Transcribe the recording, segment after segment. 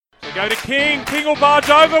They go to King. King will barge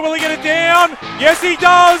over. Will he get it down? Yes, he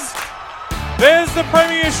does. There's the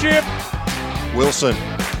premiership. Wilson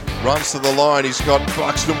runs to the line. He's got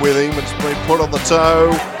Buxton with him. It's been put on the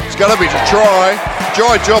toe. It's going to be a try.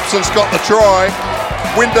 Jai Jobson's got the try.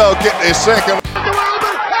 Window get their second.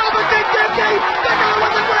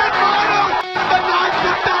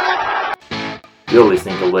 You're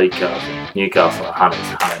listening to League Castle, Newcastle Hunters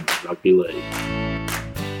home rugby league.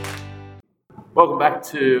 Welcome back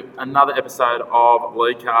to another episode of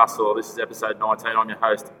League Castle. This is episode 19. I'm your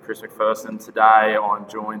host, Chris McPherson. Today I'm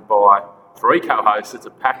joined by three co-hosts. It's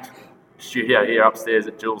a packed studio here upstairs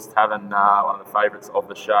at Jill's Tavern, one of the favourites of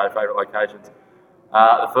the show, favourite locations.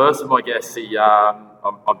 The first of my guests,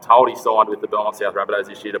 I'm told he signed with the Belmont South Rabbitohs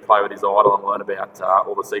this year to play with his idol and learn about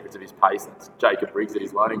all the secrets of his pace. That's Jacob Briggs that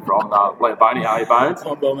he's learning from. Liam Boney, how are you, Bones?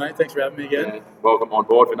 I'm well, mate. Thanks for having me again. Yeah. Welcome on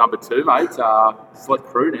board for number 2, mate. Select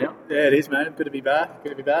crew now. Yeah, it is, mate. Good to be back.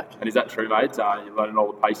 And is that true, mate? You're learning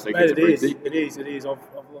all the pace secrets mate, of Briggsy? It is. I've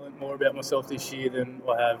learned more about myself this year than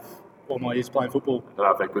I have all my years playing football. I don't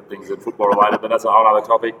know if they're good things in football related, but that's a whole other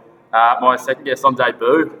topic. My second guest on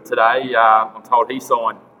debut today, I'm told he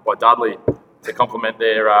signed by Dudley to complement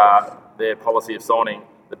their policy of signing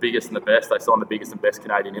the biggest and the best. They signed the biggest and best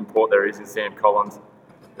Canadian import there is in Sam Collins,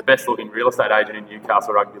 the best looking real estate agent in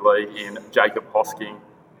Newcastle Rugby League in Jacob Hosking,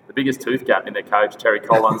 the biggest tooth gap in their coach Terry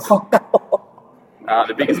Collins,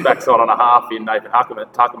 the biggest backside on a half in Nathan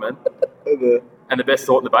Tuckerman, and the best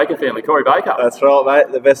sort in the Baker family, Corey Baker. That's right,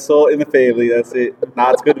 mate. The best sort in the family. That's it.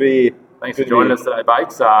 It's good to be here. Thanks for joining us today,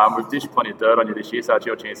 Bakes. We've dished plenty of dirt on you this year, so it's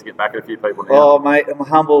your chance to get back at a few people now. Oh, mate, I'm a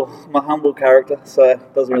humble character, so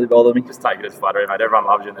it doesn't really bother me. Just take it as flattery, mate. Everyone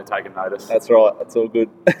loves you and they're taking notice. That's right. That's all good.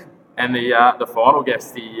 And the final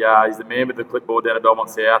guest, he's the man with the clipboard down at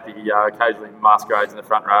Belmont South. He occasionally masquerades in the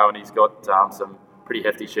front row, and he's got some pretty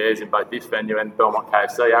hefty shares in both this venue and Belmont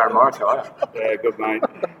KFC. Aaron Morris, how are you? Yeah, good, mate.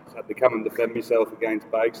 Had to come and defend myself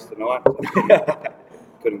against Bakes tonight.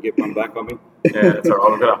 Couldn't get one back on me. Yeah, that's all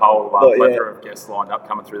right. We've got a whole plethora of guests lined up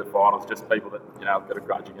coming through the finals, just people that have got a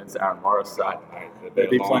grudge against Aaron Morris. So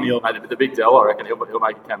There'll be plenty of the Big Dell, I reckon, he'll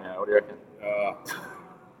make a cameo. What do you reckon?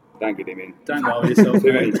 Don't get him in. Don't lower yourself.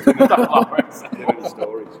 Too many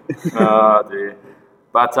stories. Oh, dear.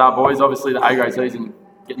 But, boys, obviously the A-grade season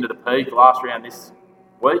getting to the peak. Last round this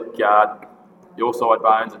week, your side,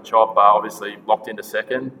 Bones and Chop, obviously locked into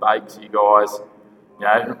second. Bakes, you guys,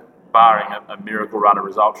 barring a miracle run of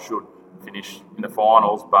results, should finish in the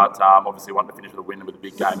finals, but obviously want to finish with a win with a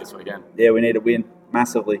big game this weekend. Yeah, we need a win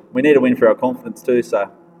massively. We need a win for our confidence too, so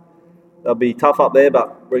they'll be tough up there,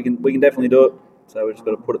 but we can definitely do it. So we've just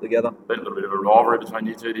got to put it together. Been a little bit of a rivalry between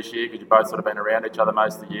you two this year because you've both sort of been around each other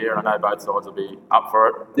most of the year, and I know both sides will be up for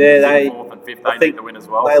it. Yeah, fourth and fifth, they need to win as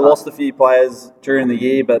well. They lost a few players during the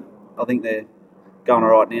year, but I think they're going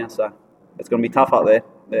all right now, so it's going to be tough up there.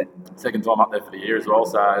 Yeah. Second time up there for the year as well,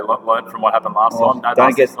 so learned from what happened last time. No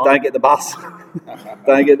don't get the bus.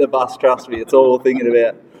 Don't get the bus, trust me. It's all we're thinking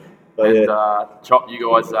about. But and Chop, you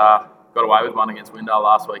guys got away with one against Windale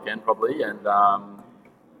last weekend probably, and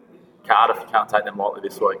Cardiff, you can't take them lightly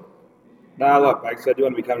this week. No, like Bakes said, you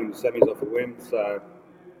want to be coming to the semis off a win, so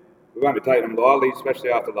we won't be taking them lightly, especially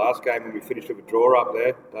after last game when we finished with a draw up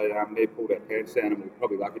there. They pulled our pants down and we were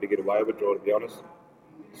probably lucky to get away with a draw, to be honest.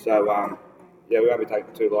 So, we won't be taking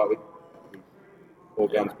it too lightly. All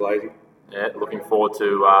guns blazing. Yeah, looking forward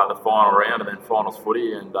to the final round and then finals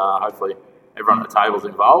footy, and hopefully everyone at the table's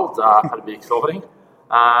involved. That'll be exciting.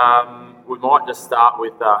 We might just start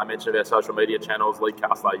with a mention of our social media channels, League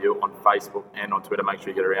Castle AU on Facebook and on Twitter. Make sure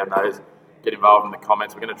you get around those. Get involved in the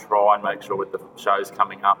comments. We're going to try and make sure with the shows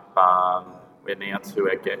coming up, we announce who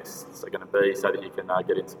our guests are going to be so that you can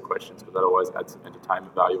get in some questions, because that always adds some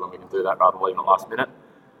entertainment value when we can do that rather than leaving it last minute.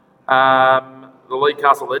 The League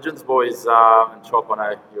Castle Legends, boys, and Chop, I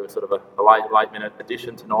know you were sort of a late minute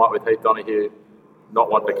addition tonight with Heath Donahue not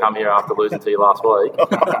wanting to come here after losing to you last week.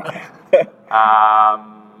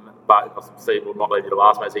 But I see we might leave you to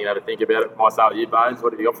last, mate, so you can have a think about it. Might start with you, Bones.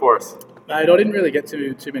 What have you got for us? Mate, I didn't really get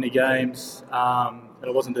too many games, and I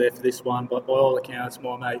wasn't there for this one, but by all accounts,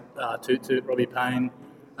 my mate, Toot Robbie Payne,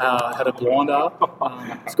 had a blinder.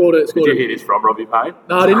 Scored Did you hear this from Robbie Payne?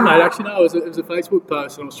 No, I didn't, mate. Actually, no. It was a Facebook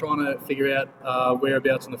post, and I was trying to figure out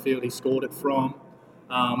whereabouts on the field he scored it from.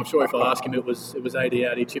 I'm sure if I ask him, it was 80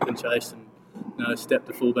 out. He chipped and chased and stepped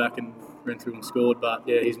to fullback and ran through and scored. But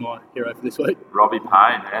yeah, he's my hero for this week. Robbie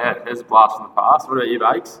Payne, yeah, there's a blast from the past. What about you,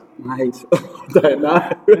 Bakes? Mate, I don't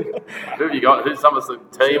know. Who have you got? Who's some of the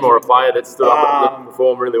team or a player that stood up and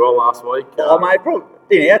performed really well last week? Mate,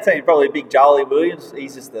 probably, our team probably Big Jolie Williams.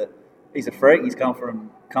 He's a freak. He's come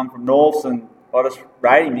from Norths, and I just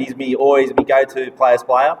rate him. He's always my go-to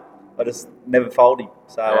player. I just never fold him.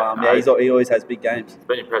 So he always has big games. It's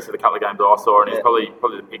been impressive, a couple of games that I saw, and he's probably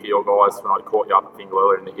the pick of your guys when I caught you up at Fingal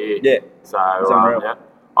earlier in the year. Yeah. So I'm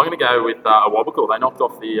going to go with Awabakal. They knocked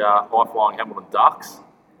off the high-flying Hamilton Ducks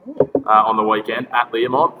on the weekend at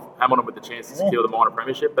Learmont. Hamilton with the chance to secure the minor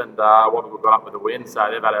premiership, and Awabakal got up with a win. So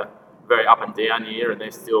they've had a very up and down year, and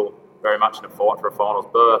they're still very much in a fight for a finals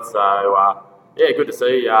berth. So good to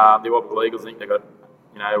see the Awabakal Eagles. I think they got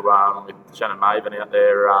with Shannon Maven out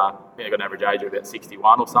there. I think they've got an average age of about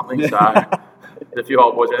 61 or something. So there's a few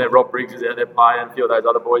old boys out there. Rob Briggs is out there playing, a few of those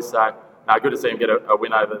other boys. So good to see him get a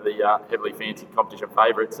win over the heavily fancied competition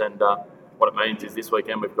favourites. And what it means is this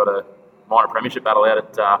weekend we've got a minor premiership battle out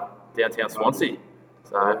at downtown Swansea.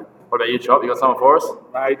 So what about you, Chop? You got something for us?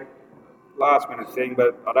 Mate, last minute thing,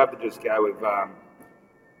 but I'd have to just go with the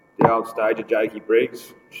old stage of Jakey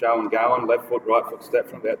Briggs, showing going, left foot, right foot step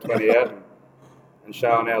from about 20 out, and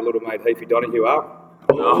showing our little mate Heafy Donahue up.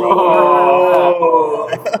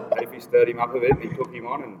 Heafy stirred him up a bit and he took him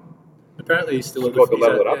on, and apparently he's still at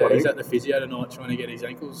the physio tonight trying to get his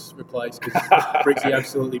ankles replaced because Briggsy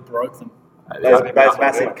absolutely broke them. Those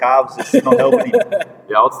massive calves just not helping him.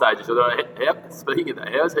 The old stages. Speaking of that,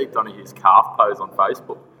 how's Heath Donahue's calf pose on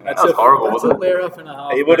Facebook? That was horrible, wasn't it? Layer up and a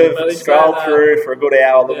half. He would have scrolled through for a good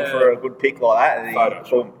hour looking for a good pic like that, and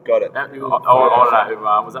he boom, got it. I don't know who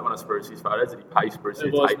was that one of Spruce's photos? Did he pay Spruce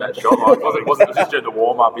to take that shot? It wasn't just during the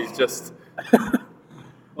warm up. He's just.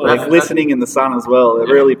 They're glistening in the sun as well. They're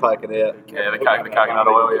really poking out. Yeah, the coconut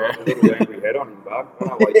oil, A little angry head on him, Buck. I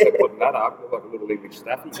don't know why he's putting that up. Looked like a little English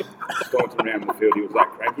staffy. Stomping around the field, he was that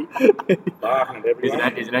cranky. Laughing at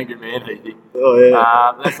everyone. He's an angry man, Heathy. Oh,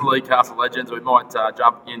 yeah. That's the League Castle Legends. We might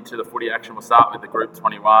jump into the footy action. We'll start with the Group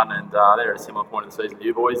 21, and they're at a similar point of the season to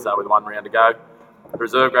you boys, with one round to go. The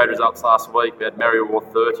reserve grade results last week. We had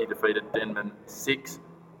Merriwar 30 defeated Denman 6.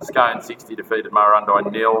 Scone 60 defeated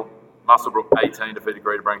Murrurundi 0. Muswellbrook 18 defeated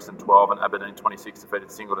Greater Branxton 12, and Aberdeen 26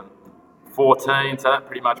 defeated Singleton 14. So that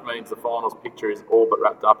pretty much means the finals picture is all but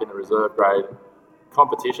wrapped up in the reserve grade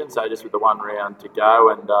competition. So just with the one round to go,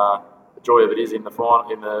 and the joy of it is in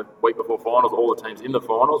the week before finals, all the teams in the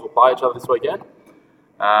finals will play each other this weekend.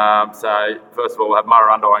 So first of all, we'll have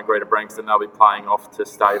Murrurundi and Greater Branxton. They'll be playing off to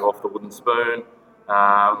stave off the wooden spoon.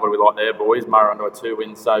 What do we like there, boys? Murrurundi 2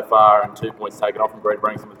 wins so far and 2 points taken off from Greater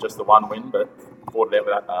Branxton with just the one win, but fought it out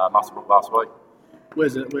with that Muswellbrook last week.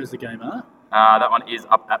 Where's the game at? That one is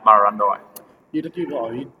up at Murrurundi. You'd have to go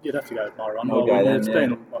with Murrurundi. It's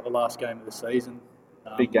been the last game of the season.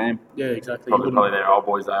 Big game. Yeah, exactly. Probably their old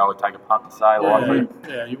boys. They would take a punt to say likely.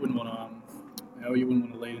 Yeah, you wouldn't want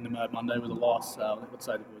to lead into Mad Monday with a loss. Let's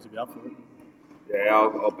say the boys would be up for it. Yeah,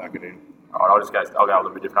 I'll back it in. All right, I'll go a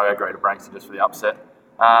little bit different. I'll go Greater Branxton just for the upset.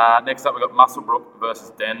 Next up, we've got Muswellbrook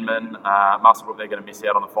versus Denman. Muswellbrook, they're going to miss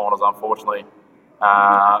out on the finals, unfortunately,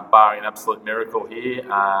 barring an absolute miracle here.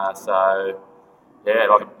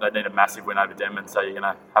 They need a massive win over Denman, so you're going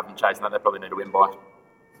to have them chasing that. They probably need to win by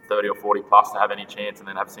 30 or 40 plus to have any chance, and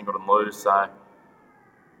then have Singleton lose. So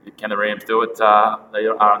can the Rams do it? They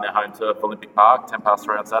are on their home turf, Olympic Park,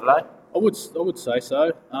 3:10 on Saturday. I would say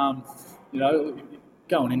so.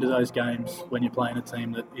 Going into those games when you're playing a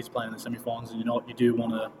team that is playing in the semi-finals, and you do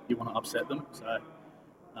want to upset them. So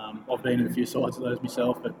I've been in a few sides of those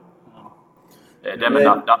myself, but Denman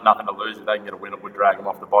nothing to lose. If they can get a win, it would drag them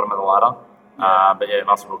off the bottom of the ladder. But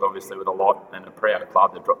Muswellbrook obviously with a lot, and a proud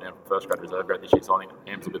club. They've dropped down from first grade reserve grade this year, so I think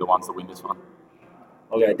Hams will be the ones to win this one.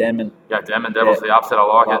 I'll go Denman. Yeah, Denman. Devils the upset. I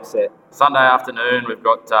like it. Sunday afternoon, we've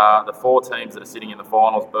got the 4 teams that are sitting in the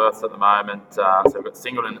finals berths at the moment. So we've got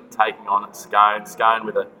Singleton taking on Scone. Scone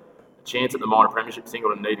with a chance at the minor premiership.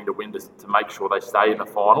 Singleton needing to win to make sure they stay in the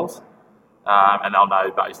finals. And they'll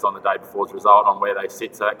know based on the day before's result on where they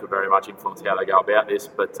sit. So that could very much influence how they go about this.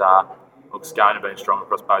 But Scone have been strong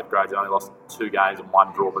across both grades. They only lost 2 games and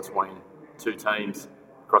 1 draw between 2 teams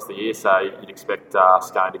across the year. So you'd expect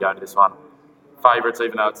Scone to go into this one favourites,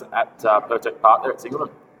 even though it's at Pertec Park there at Singleton.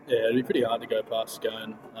 Yeah, it'd be pretty hard to go past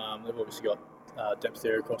Scone. They've obviously got depth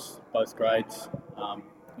there across both grades. I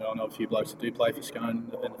know a few blokes that do play for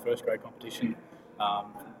Scone in the first grade competition.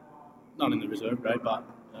 Not in the reserve grade, but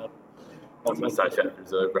I'm associated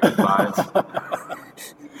with reserve grade players.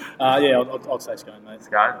 I'd say Scone, mate.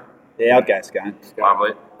 Scone? Yeah, I'd go Scone.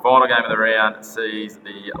 Lovely. Final game of the round sees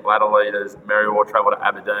the ladder leaders Merriwar travel to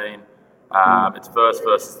Aberdeen. It's first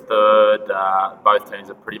versus third. Both teams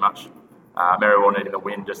are pretty much Merriwar needing a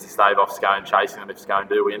win just to stave off Scone, chasing them if Scone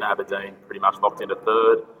do win. Aberdeen pretty much locked into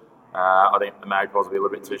third. I think the Magpies will be a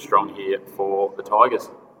little bit too strong here for the Tigers.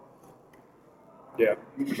 Yeah,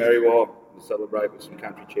 Merriwar will celebrate with some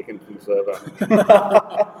country chicken from the server.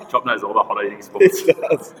 Chop knows all the hot eating sports.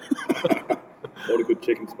 All the good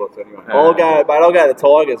chicken spots anyway. I'll go to the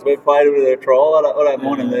Tigers. We've played with their trial. I don't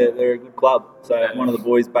mind them. They're a good club. So one of the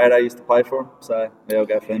boys, Beto, used to play for them. So yeah, I'll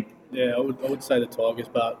go for them. Yeah, I would say the Tigers,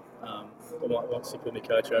 but I might stick with my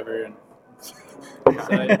coach over here and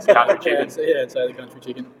say Country chicken. say the country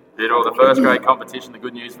chicken. Beautiful. The first grade competition. The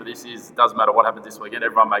good news for this is it doesn't matter what happens this weekend.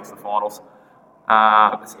 Everyone makes the finals.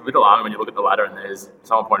 It's a bit alarming when you look at the ladder and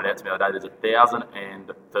someone pointed out to me the other day there's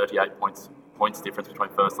 1,038 points difference between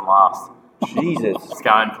first and last. Jesus.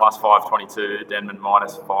 Scone plus 522, Denman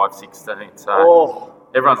minus 516. So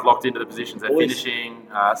everyone's locked into the positions they're finishing.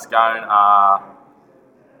 Scone are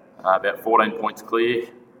about 14 points clear,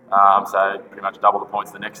 so pretty much double the points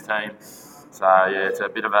of the next team. So yeah, it's a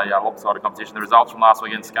bit of a lopsided competition. The results from last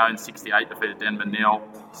weekend: Scone 68 defeated Denman 0.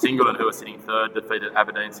 Singleton, who are sitting third, defeated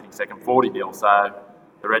Aberdeen sitting second 40-0. So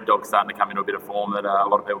the Red Dogs starting to come into a bit of form that a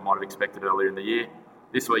lot of people might have expected earlier in the year.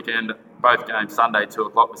 This weekend, both games Sunday 2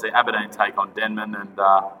 o'clock. We see Aberdeen take on Denman, and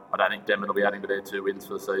I don't think Denman will be adding to their 2 wins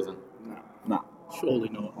for the season. No. Surely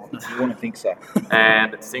not. No. You wouldn't think so.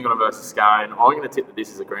 And Singleton versus Scone. I'm going to tip that this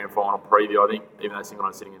is a grand final preview. I think even though Singleton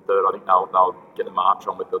are sitting in third, I think they'll get the march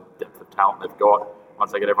on with the depth of talent they've got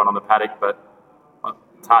once they get everyone on the paddock. But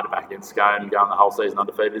it's hard to back against Scone going the whole season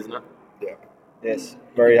undefeated, isn't it? Yeah. Yes,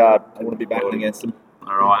 very hard. I wouldn't be backing against them.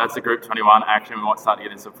 All right, that's the Group 21 action. We might start to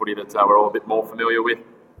get into some footy that we're all a bit more familiar with.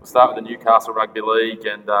 We'll start with the Newcastle Rugby League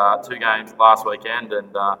and 2 games last weekend.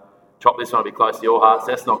 And chop this one will be close to your heart.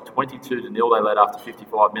 Cessnock 22-0. They led after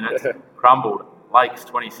 55 minutes. Crumbled. Lakes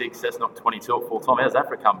 26. Cessnock 22 at full time. How's that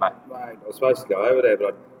for a comeback? Mate, I was supposed to go over there,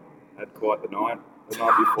 but I had quite the night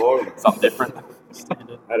before. Something different.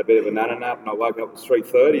 Had a bit of a nana nap, and I woke up at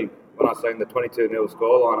 3:30. When I seen the 22-0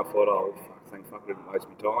 scoreline, I thought, oh, thank fuck, I didn't waste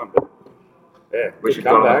my time. But yeah, wish you'd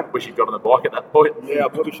got on the bike at that point. Yeah, I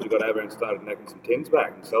probably should have got over and started necking some tins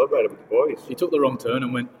back and celebrated with the boys. You took the wrong turn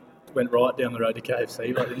and went right down the road to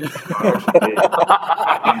KFC, like, didn't you?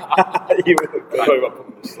 You would have put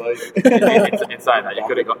me to sleep. In saying that, you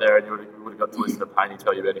could have got there and you would have got to listen to Payne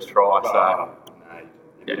tell you about his try. So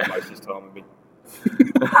he would have wasted his time with me.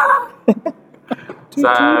 So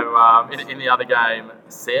in the other game,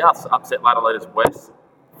 South upset ladder leaders West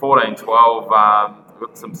 14-12. We've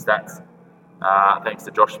got some stats thanks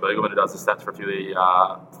to Josh Spiegelman, who does the stats for a few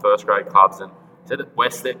of the first grade clubs, and said that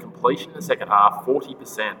West, their completion in the second half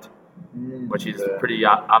 40%, which is pretty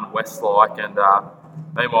un-West-like. And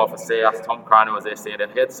meanwhile for South, Tom Cronin was their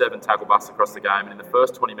standout. He had 7 tackle busts across the game, and in the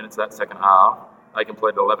first 20 minutes of that second half, they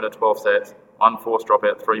completed 11 of 12 sets, 1 forced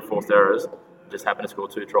dropout, 3 forced errors. Just happened to score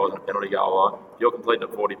 2 tries and a penalty goal line. If you're completing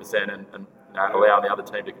at 40% and allowing the other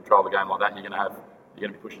team to control the game like that, you're going to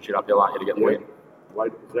be pushing shit uphill, aren't you, to get the win?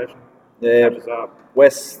 Late possession. Yeah,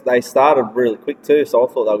 West, they started really quick too, so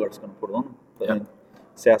I thought they were just going to put it on them. But then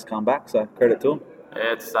South's come back, so credit to them.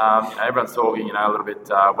 Yeah, it's everyone's talking, a little bit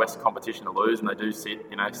West competition to lose, and they do sit,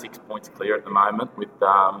 6 points clear at the moment with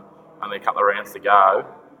only a couple of rounds to go.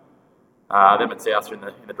 Them and South are in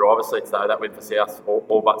the driver's seats though. That win for South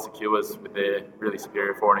all but secures with their really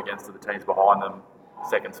superior for and against the teams behind them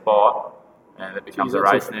second spot, and it becomes a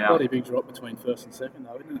race now. Bloody big drop between first and second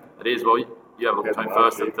though, isn't it? It is. Well, you have a look between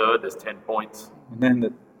first and third. There's 10 points. And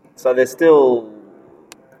then so they're still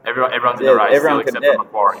everyone's in the race still except for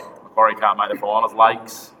Macquarie. Macquarie can't make the finals.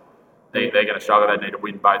 Lakes, they're going to struggle. They need to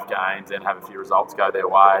win both games and have a few results go their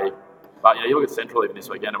way. But you look at Central even this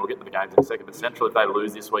weekend, and we'll get to the games in a second. But Central, if they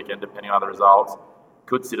lose this weekend, depending on the results,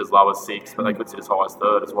 could sit as low as 6, but they could sit as high as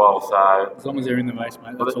 3rd as well. So as long as they're in the race,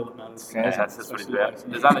 mate, that's all that matters. Yeah, that's just what it's about.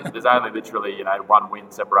 There's only literally 1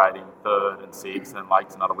 win separating 3rd and 6th, and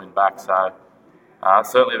Lakes another win back. So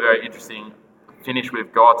certainly a very interesting finish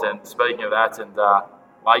we've got. And speaking of that, and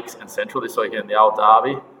Lakes and Central this weekend, the old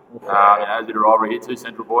derby. There's a bit of rivalry here, 2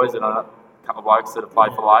 Central boys and a couple of blokes that have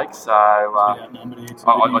played for Lakes. So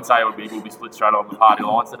I'd say we'll be split straight on the party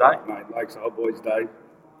lines today. Mate, Lakes old boys' day.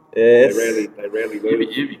 Yes. They rarely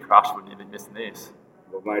lose. You'd be crushed when you'd be missing this.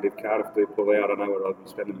 Well, mate, if Cardiff do pull out, I know what I'll be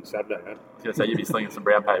spending on Saturday, mate. I was going to say, you'd be slinging some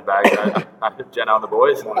brown paper bags, Jenna and the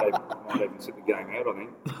boys. Might even sit the game out, I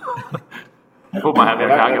think. Put my hand there,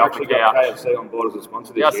 can't get off the couch. KFC on board as a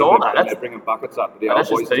sponsor this year. I saw that. They're bringing buckets up to the old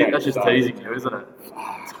boys' team. That's just teasing you, isn't it?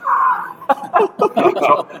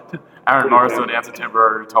 Aaron Morris to announce a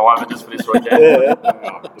temporary retirement just for this weekend.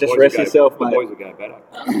 Just rest yourself, mate. The boys will go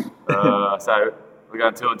better. So we're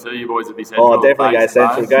going 2-2. You boys would be Central. Oh, definitely go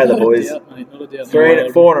Central. Go the boys.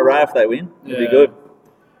 4 in a row if they win. It'd be good.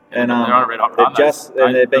 And they're on a red hot run.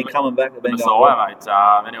 They've been coming back. They've been Messiah, mate.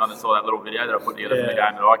 Anyone that saw that little video that I put together from the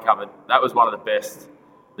game that I covered, that was one of the best,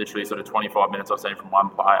 literally sort of 25 minutes I've seen from one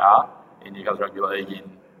player in Newcastle Rugby League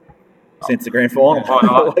in since the grand final. Oh,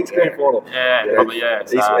 no, League's grand final. Yeah, probably, yeah.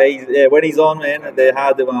 So, When he's on, man, they're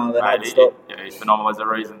hard to stop. Yeah, he's phenomenal. There's a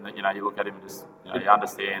reason that, you look at him and just, you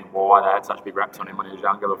understand why they had such big raps on him when he was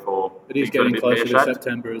younger before. But he's getting closer to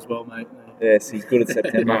September as well, mate. Yes, he's good at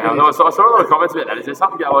September. I saw a lot of comments about that. Is there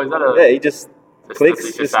something going on? Yeah, he just clicks,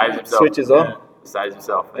 he just saves himself. Switches on. Yeah. Saves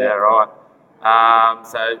himself. Yeah, right.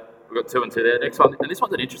 So we've got 2 and 2 there. Next one, and this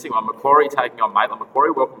one's an interesting one. Macquarie taking on Maitland.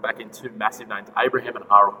 Macquarie welcome back in 2 massive names, Abraham and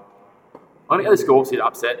Hurrell. I'm going to go the scores here to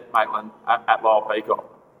upset Maitland at Lyle Peacock.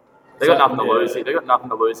 They've got nothing to lose here. They've got nothing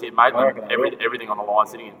to lose here. Maitland, everything on the line,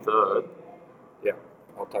 sitting in 3rd. Yeah,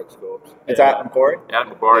 I'll take scores. It's at Macquarie? Out at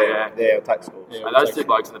Macquarie, yeah. Yeah, I'll take scores. And those 2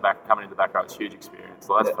 blokes in the back coming in the back row is huge experience.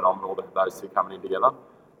 So that's phenomenal that those 2 coming in together.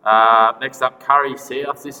 Next up, Curry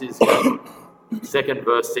South. This is 2nd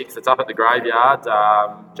versus 6th. It's up at the Graveyard.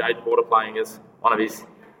 Jade Porter playing as one of his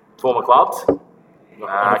former clubs. Can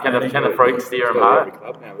the Freaks steer him home?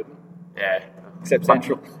 Club now, isn't it? Yeah. Except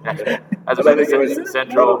Central. As a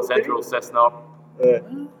Central, Cessnock.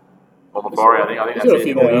 Or Macquarie, I think He's that's got a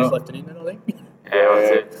few more years left in him, I think. Yeah,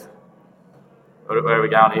 that's it. Where are we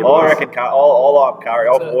going here, I boys? reckon I like Curry.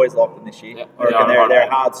 I've always liked them this year. Yeah. I reckon they're a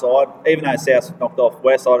hard side. Even though South knocked off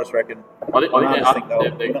West, I just reckon. I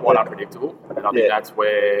think they're quite unpredictable, and I think that's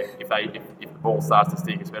where if the ball starts to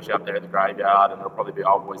stick, especially up there at the Graveyard, and it'll probably be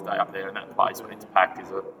Old Boys Day up there, and that place when it's packed is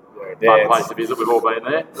a fun place to visit. We've all been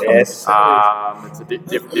there. Yes. It's a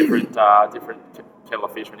different kettle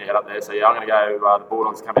of fish when you head up there. So I'm going to go the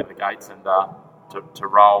Bulldogs come out the gates and to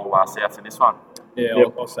roll Souths in this one. Yeah,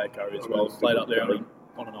 I'll say Curry as well. Played up there on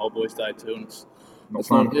an Old Boys Day too, and it's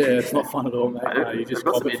fun. It's not fun at all, mate. You just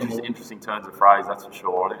got some interesting turns of phrase, that's for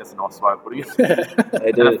sure. I think that's a nice way of putting it.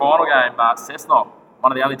 They do. And the final game, Cessnock,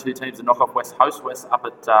 one of the only 2 teams to knock off West up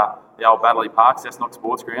at the old Baddeley Park, Cessnock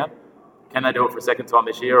Sports Ground. Can they do it for a second time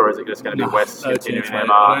this year, or is it just going to be West continuing their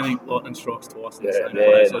march? I don't think Lightning strikes twice in the same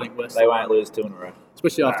place. I think West they won't lose 2 in a row.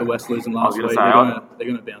 Especially after West losing last week, they're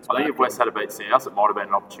going to bounce back. I think if West had beat South, it might have been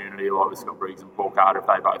an opportunity, like with Scott Briggs and Paul Carter, if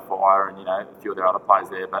they both fire, and a few of their other players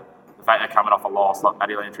there. But the fact they're coming off a loss, like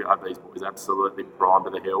Matty Lantry, I have these boys absolutely primed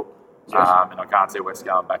to the hill, and I can't see West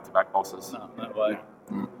going back-to-back losses. No way.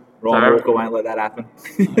 Ryan Walker won't let that happen.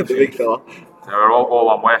 The big fella. So we're all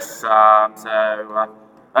on West.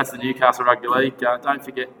 That's the Newcastle Rugby League. Don't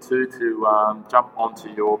forget to jump onto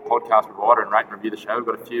your podcast provider and rate and review the show. We've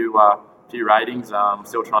got a few ratings.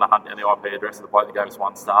 Still trying to hunt down the IP address of the bloke that gave us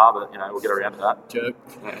 1 star, but we'll get around to that. Joke.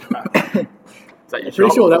 Is that your Pretty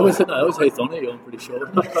shot? sure that was Heath Honorty, I'm pretty sure.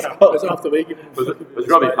 It was after we give him. Was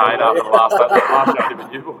Robbie Payne after the last show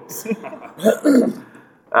with you boys?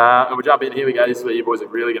 And we'll jump in. Here we go. This is where you boys are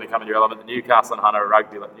really going to come in your element. The Newcastle and Hunter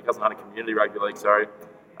Community Rugby League.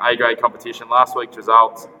 A-grade competition. Last week's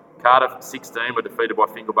results: Cardiff 16 were defeated by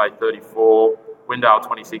Fingal Bay 34. Windale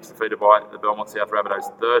 26 defeated by the Belmont South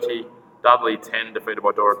Rabbitohs 30. Dudley 10 defeated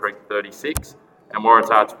by Dora Creek 36. And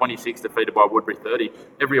Waratah 26 defeated by Woodbury 30.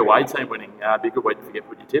 Every away team winning. Be a good way to forget to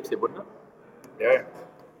put your tips in, wouldn't it?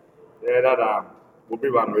 Yeah. That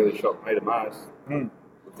Woodbury one really shocked me the most.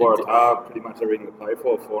 Waratah, pretty much everything to play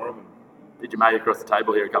for them. Did you make it across the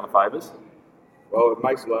table here a couple of favours? Well, it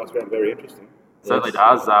makes the last round very interesting. Certainly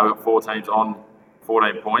does. We've got 4 teams on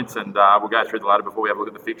 14 points, and we'll go through the ladder before we have a look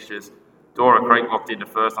at the fixtures. Dora Creek locked into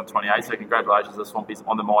first on 28, so congratulations to the Swampies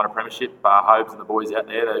on the minor premiership. Hobes and the boys out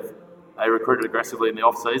there, they recruited aggressively in the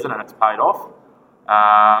off-season, and it's paid off.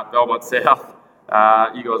 Belmont South,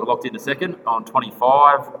 you guys are locked into second on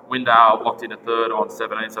 25. Windale locked into third on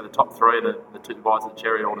 17, so the top 3 and the 2 bites of the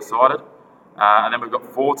cherry all decided. And then we've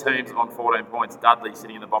got 4 teams on 14 points. Dudley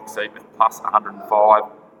sitting in the box seat with plus 105.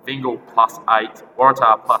 Fingal plus 8,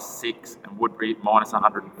 Waratah plus 6, and Woodbury minus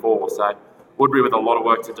 104. So Woodbury with a lot of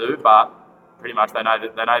work to do, but pretty much they know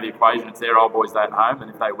the equation. It's their Old Boys Day at home, and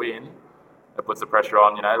if they win, it puts the pressure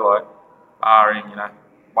on. Barring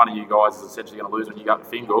one of you guys is essentially going to lose when you go to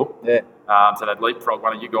Fingal. Yeah. So they'd leapfrog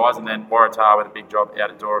one of you guys, and then Waratah with a big job out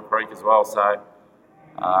at Dora Creek as well. So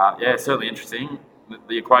certainly interesting.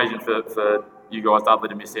 The equation for you guys, Dudley,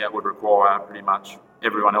 to miss out would require pretty much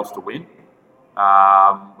everyone else to win.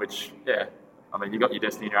 Which, you got your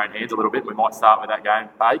destiny in your own hands a little bit. We might start with that game,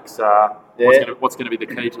 Bakes. What's going to be the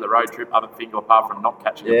key to the road trip other than Fingal apart from not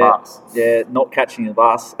catching the bus? Yeah, not catching the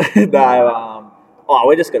bus. No,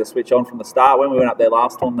 we just got to switch on from the start. When we went up there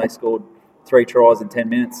last time, they scored 3 tries in 10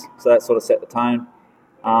 minutes, so that sort of set the tone.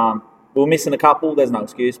 We were missing a couple, there's no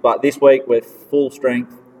excuse, but this week we're full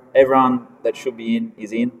strength. Everyone that should be in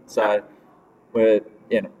is in, so we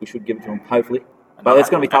should give it to them, hopefully. But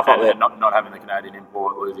it's going to be tough up there. Not having the Canadian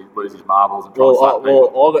import lose his marbles and try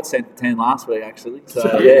I got sent to 10 last week, actually. So,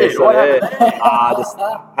 I just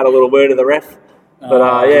had a little word of the ref.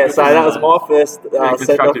 But so that was my first constructive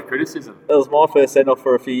send-off. criticism. That was my first send-off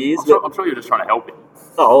for a few years. I'm sure you're just trying to help him.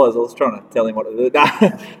 Oh, I was trying to tell him what to do. But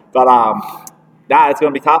it's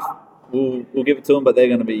going to be tough. We'll give it to them, but they're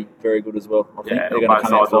going to be very good as well. I think they're going both to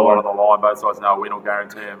come out sides are forward. on the line. Both sides know a win will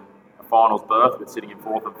guarantee them a finals berth with sitting in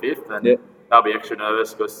 4th and 5th, and they'll be extra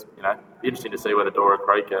nervous because it'll be interesting to see whether Dora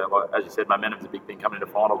Creek, as you said, momentum's a big thing coming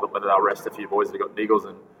into finals, but whether they'll rest a few boys that have got niggles.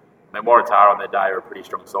 And Waratah on their day are a pretty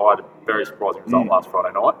strong side. A very surprising result last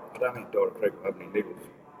Friday night. I don't think Dora Creek will have any niggles.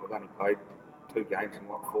 They've only played 2 games in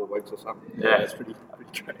 4 weeks or something. Yeah, it's pretty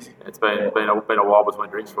crazy. It's been a while between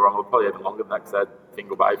drinks for them. We'll probably even longer than that because they had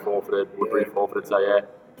Fingal Bay forfeited, Woodbury forfeited. So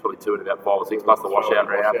probably 2 in about 5 or 6 plus the washout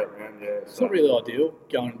round. It's not really ideal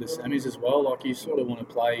going to the semis as well. Like you sort of want to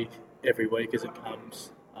play every week as it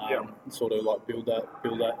comes. And sort of like build that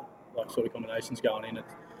like sort of combinations going in. It's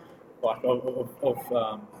like I've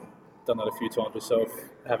done that a few times myself,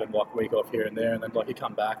 having like a week off here and there, and then like you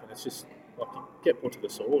come back and it's just like you get put to the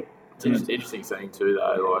sword. It's interesting seeing too,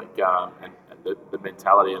 though, like and the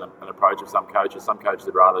mentality and approach of some coaches. Some coaches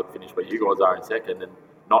would rather finish where you guys are in second and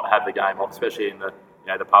not have the game off, especially in the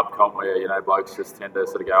the pub comp where blokes just tend to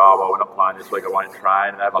sort of go, oh well, we're not playing this week, I won't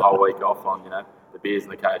train, and have a whole week off on the beers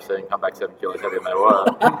and the KFC and come back 7 kilos heavier than they were.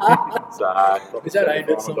 So is that aimed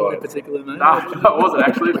at someone in particular, mate? No, it wasn't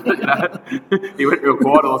actually. But he went real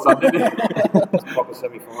quiet all of a sudden, didn't he? It's a proper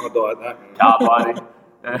semi-final diet, that. Carb loading.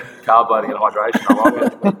 Carb loading and hydration, I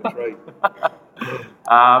like it.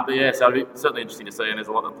 But so it'll be certainly interesting to see, and there's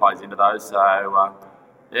a lot that plays into those. So, I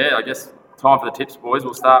guess time for the tips, boys.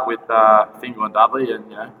 We'll start with Fingal and Dudley,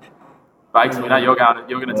 and Bakes, we know you're going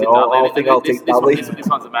to tip Dudley. I think I'll tip Dudley. This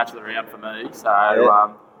one's a match of the round for me, so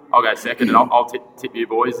I'll go second, and I'll tip you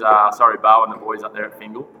boys. Sorry, Bo and the boys up there at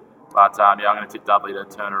Fingal, but I'm going to tip Dudley to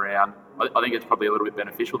turn around. I think it's probably a little bit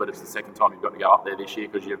beneficial that it's the second time you've got to go up there this year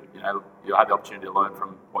because you'll have the opportunity to learn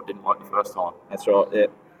from what didn't work the first time. That's right. Yeah.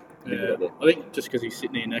 I think just because he's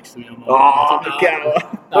sitting here next to me, I'm like,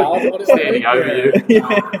 standing over you.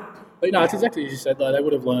 But no, it's exactly as you said, though. They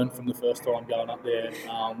would have learned from the first time going up there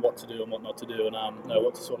what to do and what not to do, and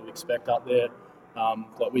what to sort of expect up there.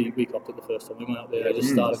 Like we copped it the first time we went up there. They just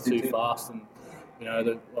started too fast, and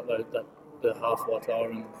the half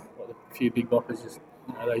Waratah and the few big boppers just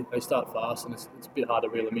they start fast, and it's a bit hard to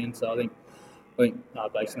reel them in. So I think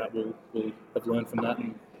based on that, we'll have learned from that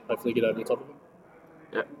and hopefully get over the top of them.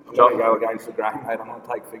 Yeah, I'm going to go against the grain, mate. I'm going to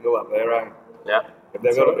take Fingal up there, eh? Yeah. If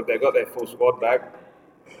they've got their full squad back,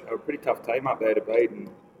 they're a pretty tough team up there to beat. And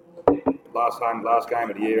last game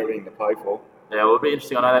of the year, everything to play for. Yeah, well, it'll be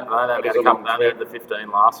interesting. I know they're going to come down there at the 15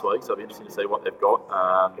 last week, so it'll be interesting to see what they've got.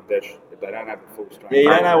 If they don't have the full strength. Yeah, you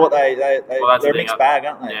don't know what they're a mixed bag,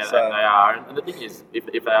 aren't they? Yeah, they are. And the thing is, if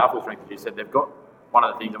they are full strength, as you said, they've got one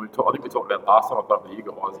of the things, and I think we talked about last time I got up with you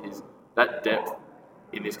guys, is that depth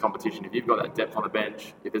in this competition. If you've got that depth on the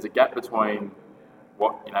bench, if there's a gap between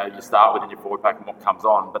what you start with in your forward pack and what comes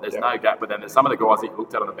on, but there's no gap with them. There's some of the guys that you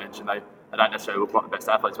looked at on the bench and they don't necessarily look like the best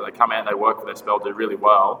athletes, but they come out and they work for their spell, do really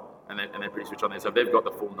well, and they're pretty switched on there. So if they've got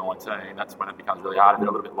the full 19, that's when it becomes really hard. If they're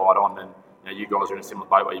a little bit light on, then you guys are in a similar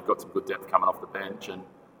boat where you've got some good depth coming off the bench, and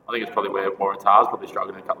I think it's probably where Waratah's probably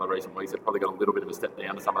struggled in a couple of recent weeks. They've probably got a little bit of a step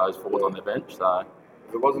down to some of those forwards on their bench. So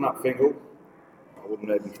if it wasn't up Fingal, I wouldn't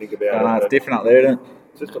even think about it. No, it's different up there, isn't it?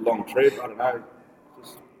 It's just a long trip. I don't know.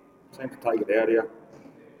 Just seems to take it out here.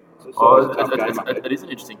 It is an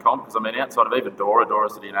interesting comp because outside of even Dora's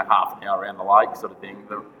half an hour around the lake sort of thing.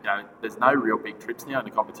 There's no real big trips now in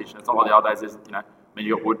the competition. It's not like the old days. There's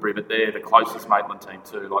you got Woodbury, but they're the closest Maitland team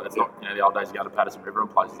too. Like it's not the old days you go to Patterson River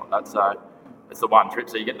and places like that. So it's the one trip.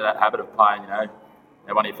 So you get into that habit of playing. One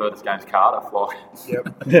of your furthest games, Cardiff. Yep,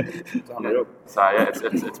 it's unreal. So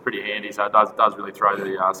it's pretty handy. So it does really throw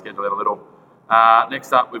the schedule out a little.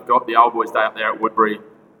 Next up, we've got the old boys' day up there at Woodbury.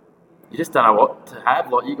 You just don't know what to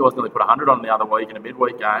have. Like you guys nearly put 100 on the other week in a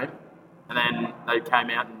midweek game, and then they came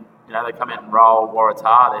out and they come out and roll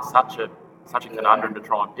Waratah. They're such a conundrum to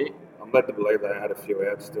try and pick. I'm led to believe they had a few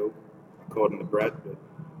out still, according to Brad, but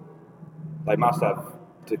they must have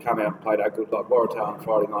to come out and play that good. Like Waratah on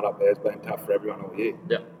Friday night up there has been tough for everyone all year.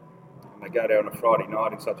 Yeah. And they go down on a Friday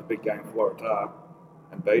night in such a big game for Waratah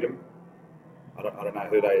and beat them. I don't know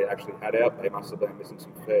who they actually had out. They must have been missing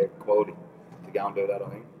some fair quality to go and do that, I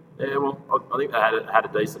think. Yeah, well, I think they had a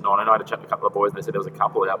decent night. I had to chat with a couple of boys and they said there was a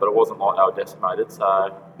couple out, but it wasn't like they were decimated.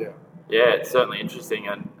 So, yeah, it's certainly interesting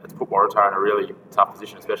and it's put Waratah in a really tough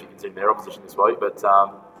position, especially considering their opposition this week. But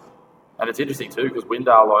and it's interesting too because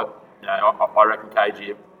Windale, I reckon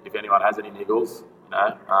KG, if anyone has any niggles,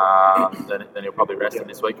 then he'll probably rest them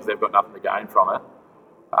this week because they've got nothing to gain from it.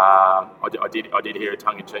 I did hear a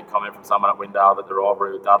tongue-in-cheek comment from someone at Windale that the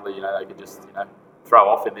rivalry with Dudley, they could just throw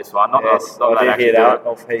off in this one. Not Yes, that I did actually hear do that it.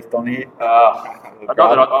 off Heath Donahue.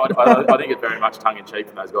 I think it's very much tongue in cheek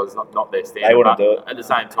from those guys. It's not their standard. They wouldn't but do it. At the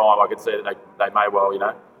same time, I could see that they may well,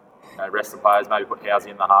 rest the players, maybe put Housey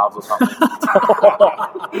in the halves or something.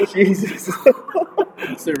 Jesus.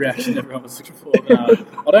 That's the reaction everyone was looking for.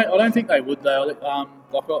 But, I don't think they would though.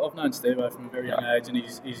 I've known Stevo from a very young age, and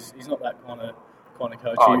he's not that kind of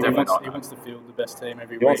coach. Oh, he definitely not. wants to field the best team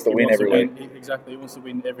every week. He wants to win every week. Exactly, he wants to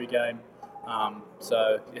win every game.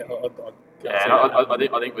 So yeah, I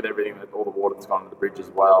think with everything, that all the water that's gone into the bridge as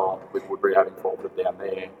well, with Woodbury having forfeited down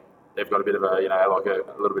there, they've got a bit of a a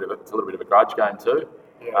little bit of a grudge game too.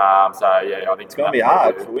 Yeah. I think It's going to be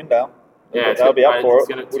hard for Windale. Yeah, they'll be up for it.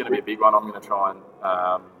 It's going to be a big one. I'm going to try and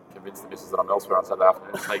convince the missus that I'm elsewhere on Saturday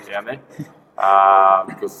afternoon to sneak down there.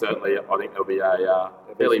 Because certainly I think there'll be a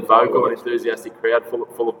fairly vocal and enthusiastic crowd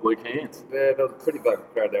full of blue cans. Yeah, there was a pretty vocal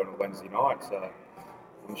crowd there on a Wednesday night, so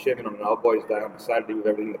I'm assuming on an old boys' day on a Saturday with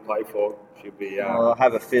everything to play for, should be... I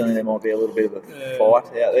have a feeling there might be a little bit of a fight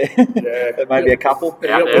out there. Yeah. Maybe a couple. Out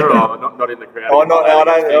there or not in the crowd? Oh,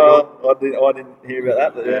 I didn't hear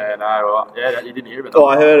about that. But you didn't hear about that. Oh,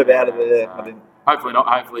 I heard about it, but yeah, I didn't. Hopefully not.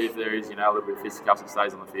 Hopefully if there is, a little bit of fisticuffs, it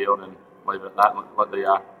stays on the field and leave it at that and let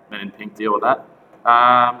the men in pink deal with that.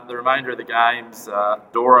 The remainder of the games,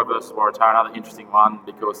 Dora versus Waratah, another interesting one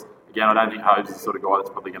because, again, I don't think Hobbs is the sort of guy that's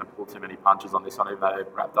probably going to pull too many punches on this one, even though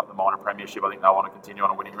they've wrapped up the minor premiership. I think they'll want to continue on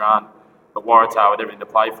a winning run. But Waratah with everything to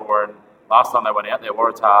play for, and last time they went out there,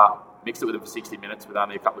 Waratah mixed it with them for 60 minutes with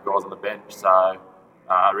only a couple of guys on the bench. So,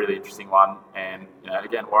 a really interesting one. And,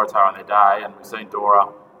 again, Waratah on their day, and we've seen Dora,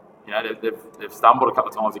 they've stumbled a couple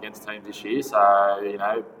of times against teams this year.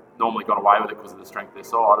 So, normally gone away with it because of the strength of their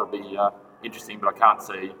side. It'll be interesting, but I can't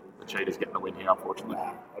see the Cheetahs getting the win here, unfortunately.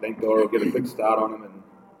 I think Dora will get a quick start on them, and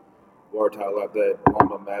Waratah will have their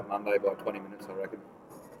mind on Mad Monday by 20 minutes, I reckon.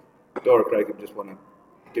 Dora Creek will just want to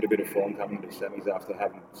get a bit of form coming into the semis after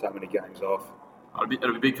having so many games off.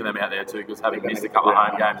 It'll be big for them out there too, because having missed a couple of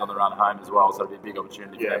home games on the run home as well, so it'll be a big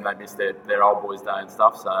opportunity for them. They missed their old boys' day and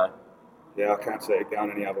stuff, so... Yeah, I can't see it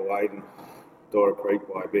going any other way than Dora Creek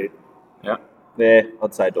by a bit. Yeah,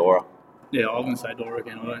 I'd say Dora. Yeah, I'm going to say Dora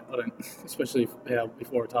again. I don't, especially if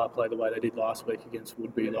Waratah play the way they did last week against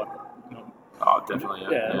Woodbury. Oh, definitely,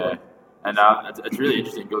 yeah. And it's really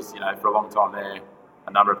interesting because, for a long time there,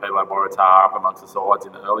 a number of people like Waratah up amongst the sides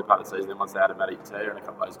in the early part of the season. Then once they added Matty Katia and a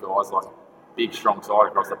couple of those guys, like big, strong side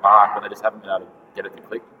across the park, but they just haven't been able to get it to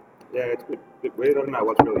click. Yeah, it's a bit weird. I don't know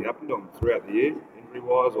what's really happened to them throughout the year,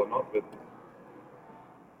 injury-wise or not, but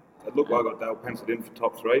it looked like they were penciled in for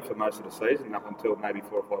top three for most of the season up until maybe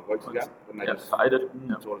 4 or 5 weeks ago. And they just faded.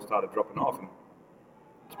 Sort of started dropping off. And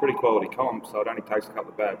it's pretty quality comp, so it only takes a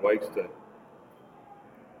couple of bad weeks to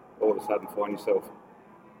all of a sudden find yourself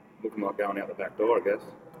looking like going out the back door, I guess.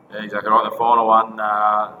 Yeah, exactly right. The final one,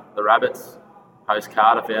 the Rabbits host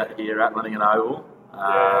Cardiff out here at Lenningen Oval.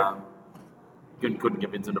 Couldn't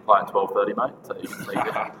convince them to play at 12:30, mate. So you can see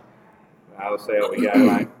that. We'll see how we go,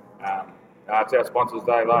 mate. It's our sponsors'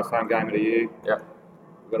 day, last home game of the year. Yeah.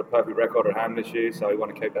 We've got a perfect record at home this year, so we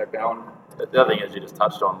want to keep that going. The other thing is you just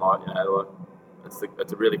touched on, it's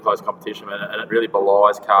a really close competition, and it really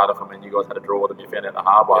belies Cardiff. I mean, you guys had a draw with them, you found out the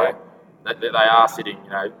hard way. Yeah. They are sitting,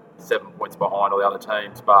 7 points behind all the other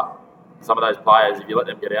teams, but some of those players, if you let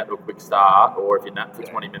them get out to a quick start, or if you nap for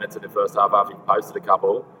 20 minutes in the first half after you've posted a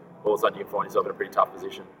couple, all of a sudden you can find yourself in a pretty tough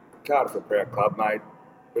position. Cardiff are a proud club, mate.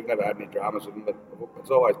 We've never had any dramas with them, but it's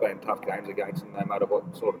always been tough games against them, no matter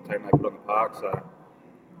what sort of team they put on the park. So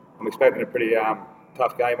I'm expecting a pretty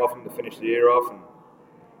tough game off them to finish the year off, and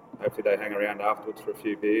hopefully they hang around afterwards for a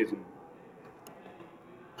few beers and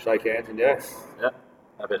shake hands. And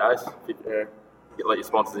happy days. You let your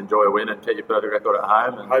sponsors enjoy a win and keep your perfect record at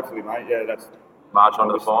home. And hopefully, mate. Yeah, that's march on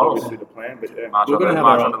to the finals. Obviously the plan, but march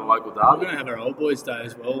on to the local derby. We're going to have our old boys' day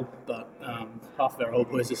as well, but half of our old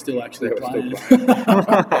boys are still actually playing.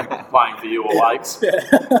 Playing for you or Lakes.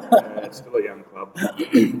 It's still a young club.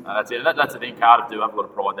 That's it. That's the thing. Cardiff do have a lot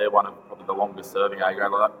of pride. They're one of probably the longest serving A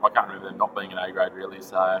grade. I can't remember them not being an A grade really.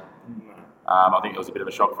 So I think it was a bit of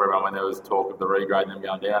a shock for everyone when there was talk of the regrade and them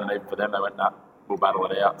going down, and even for them they went, nah, we'll battle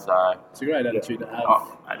it out. So it's a great attitude to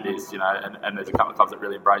have. It is, and there's a couple of clubs that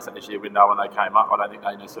really embrace that this year. Window when they came up, I don't think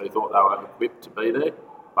they necessarily thought they were equipped to be there,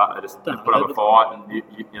 but they just put up a fight and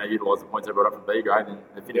utilise the points they brought up from B grade, and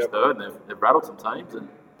they finished third, and they've rattled some teams, and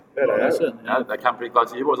they come pretty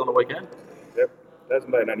close to you boys on the weekend. Yep, there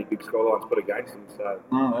hasn't been any big scorelines put against them, so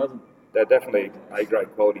no, it hasn't. They're definitely a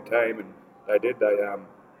great quality team, and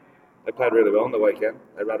they played really well on the weekend.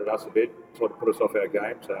 They rattled us a bit, sort of put us off our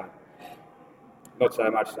game, so not so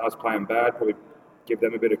much us playing bad, probably give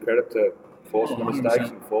them a bit of credit to forcing the 100%. mistakes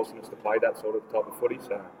and forcing us to play that sort of type of footy.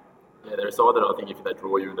 So Yeah, they're a side that I think if they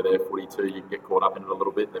draw you into their footy too, you can get caught up in it a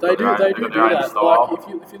little bit. They've They got do their do own that. style.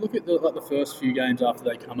 Like if you look at the first few games after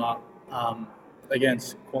they come up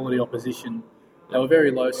against quality opposition, they were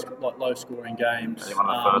very low scoring games. I think one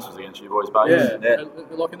of the first was against you boys, but Yeah,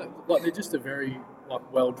 like they're just a very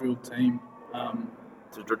well drilled team.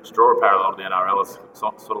 to draw a parallel to the NRL is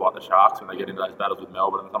sort of like the Sharks when they get into those battles with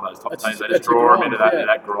Melbourne and some of those top teams. They just draw them into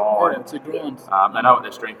that grind. Yeah, it's a grind. They know what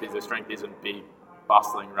their strength is. Their strength isn't big,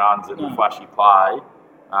 bustling runs and flashy play.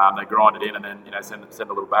 They grind it in and then send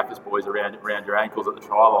a little backers boys around your ankles at the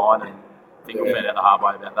try line, and I think we'll find out the hard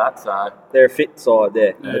way about that. So They're a fit side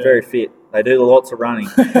there. Yeah. They're very fit. They do lots of running.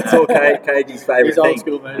 It's all KG's favourite He's thing. old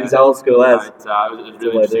school, man. He's old school as. it was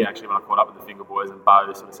really interesting actually when I caught up with the Finger boys and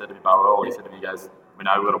Bo sort of said to me, he said to me, he goes, we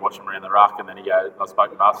know we've got to watch them around the ruck, and then he goes, I spoke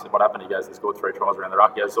to him, I said, what happened? He goes, they scored 3 tries around the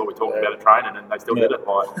ruck. He goes, all we talked about at training, and they still did it.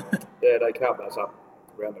 Like, yeah, they carved us up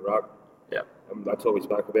around the ruck. yeah. And that's all we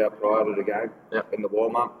spoke about prior to the game. Yep. In the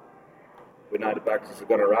warm up, we know the backers are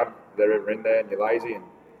going to run. They're ever in there, and you're lazy. And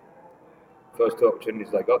first 2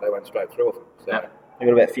 opportunities they got, they went straight through them. So Yeah. They've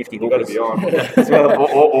got about 50 you've got to hookers. be on.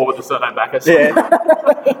 or with the surname backers. Yeah.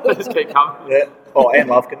 They just keep coming. Yeah. Oh, and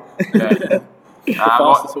Lufkin. Yeah.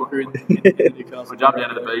 Fastest hooker in Newcastle. We jumped down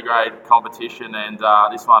to the B grade competition, and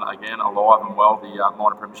this one again alive and well. The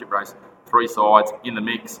minor premiership race, 3 sides in the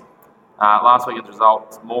mix. Last weekend's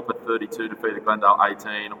results: Morpeth 32 defeated Glendale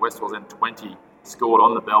 18. Westwells End 20 scored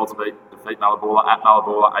on the bell to defeat Malaboola at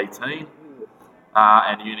Malaboola 18,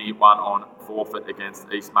 and Uni won on forfeit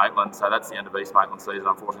against East Maitland. So that's the end of East Maitland season.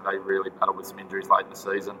 Unfortunately, they really battled with some injuries late in the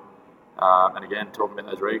season. And again, talking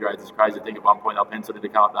about those regrades, it's crazy to think at one point they'll pencil in to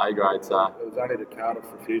come up to A grade. So It was only the Cardiff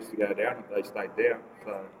refused to go down, and they stayed down.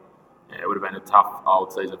 So yeah, it would have been a tough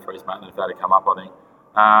old season for East Maitland if they had come up, I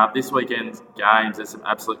think. This weekend's games, there's some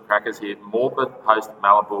absolute crackers here. Morpeth host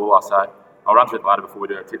Malaboola. So I'll run through it later before we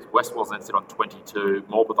do our tips. Westwells then sit on 22,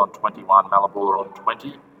 Morpeth on 21, Malaboola on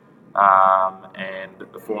 20. And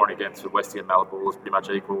the for and against for Westie and Malaboola is pretty much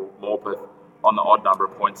equal. Morpeth on the odd number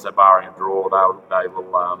of points, so barring a draw, they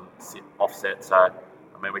will sit offset. So,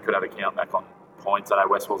 I mean, we could have a count back on points. I know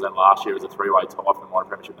Westwells then last year was a 3-way tie for the minor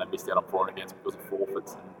premiership. They missed out on for and against because of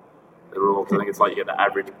forfeits and the rules. I think it's like you get the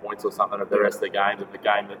average points or something of the rest of the games, and the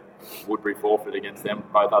game that Woodbury forfeited against them,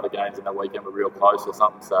 both other games in the weekend were real close or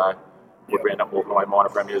something. So Woodbury ended up walking away minor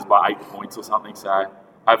premiers by 8 points or something. So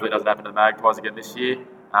hopefully it doesn't happen to the Magpies again this year.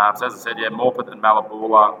 So as I said, Morpeth and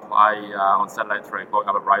Malaboola play on Saturday at 3 o'clock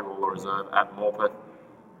up at Raylawla Reserve at Morpeth.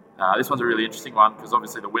 This one's a really interesting one because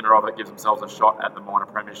obviously the winner of it gives themselves a shot at the minor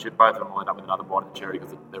premiership. Both of them will end up with another bite at the cherry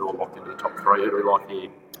because they're all locked into the top 3. Who do we like here?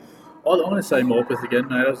 I want to say Morpeth again,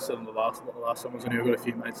 mate. As I said on the last time I was in here, I've got a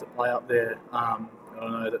few mates that play up there. I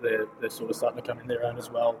know that they're sort of starting to come in their own as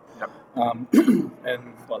well. Yep.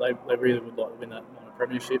 And like they really would like to win that minor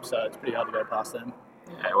premiership, so it's pretty hard to go past them.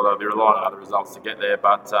 Yeah, well, they'll be relying on other results to get there,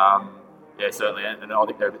 but certainly, and I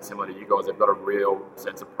think they're a bit similar to you guys. They've got a real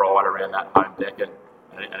sense of pride around that home deck, and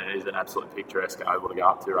it is an absolute picturesque oval to go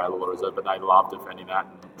up to Raylawla Reserve, but they love defending that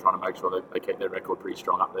and trying to make sure that they keep their record pretty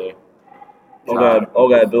strong up there. I'll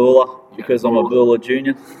go Boola because I'm a Boola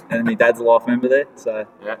junior and my dad's a life member there. So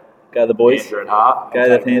Yeah, go the boys. Panther at heart. Go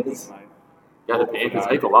the Panthers. Go the Panthers.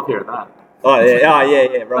 People love hearing that. Oh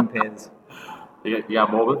yeah. Run Panthers. You go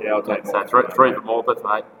Morpeth? Yeah, I'll take So Morpeth. three for Morpeth,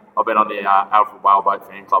 mate. I've been on the Alfred Whaleboat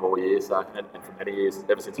fan club all year, so and for many years,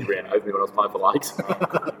 ever since he ran over me when I was playing for Lakes. you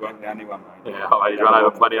weren't the only one, mate. Yeah, he's run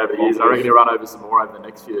over plenty over the years. I reckon he'll run over some more over the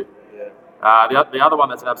next few. Yeah. The other one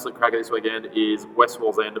that's an absolute cracker this weekend is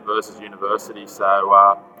Westwells End versus University.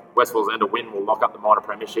 So Westwells End, a win will lock up the minor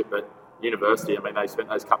premiership, but University, I mean, they spent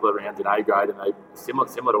those couple of rounds in A grade, and they similar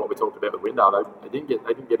to what we talked about with Windale. They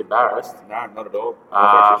didn't get embarrassed. No, not at all.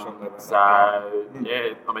 I was actually shocked So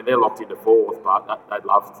yeah, I mean they're locked into 4th, but they'd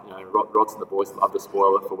love, Rods and the boys love to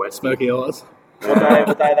spoil it for West. Smoky eyes.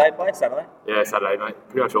 What day they play? Saturday? Yeah, Saturday, mate.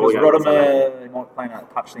 Pretty much all the Because games. on Saturday. Rodimer, he might play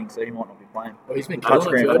a touch thing, so he might not be playing. Well, he's been That's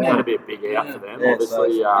killing it, Touchscreen, hasn't going to he? be a big out for them. Yeah, so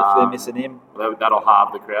Obviously, if they're missing him, that'll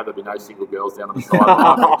halve the crowd. There'll be no single girls down on the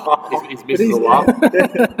side. he's missing a lot.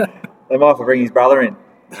 they might have to bring his brother in.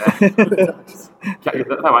 They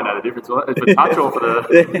won't know the difference. Will it? It's for touch or for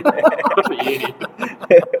the uni.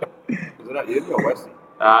 Is it at Uni or Westie?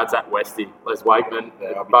 It's at Westie. Les Wakeman. Yeah,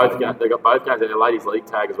 I'll be Both taking they've got both games in the ladies' league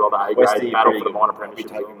tag as well. The A Westie, grade battle pretty for the minor I'll be premiership.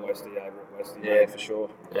 taking Westie over at Westie. Yeah, for sure.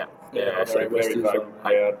 Yeah, Yeah, So very Westie as well,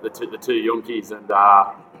 mate. Hey, the two Yunkies, and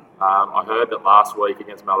I heard that last week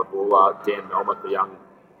against Malaboola, Dan Melmoth, the young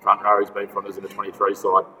front row. He's been from us in the 23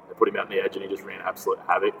 side. They put him out on the edge and he just ran absolute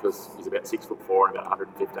havoc because he's about 6'4" and about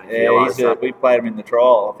 115 kilos. We played him in the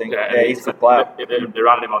trial, I think. Yeah, he's a player. They're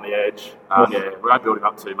running him on the edge. We won't build him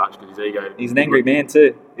up too much because his ego. He's an angry man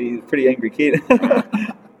too. He's a pretty angry kid.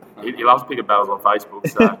 He loves picking battles on Facebook.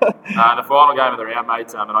 So the final game of the round,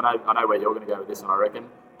 mate. And I know where you're going to go with this one. I reckon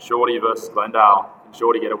Shorty versus Glendale. Can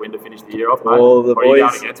Shorty get a win to finish the year off, mate? Well, the or are you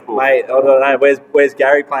boys, going against Bull? mate. I don't know. Where's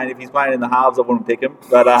Gary playing? If he's playing in the halves, I wouldn't pick him.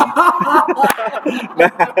 But I'll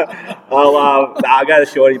go to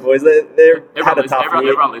Shorty, boys. They've had a tough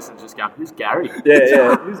year. Everyone listens, just going, "Who's Gary?"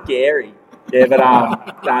 Yeah. Who's Gary? Yeah,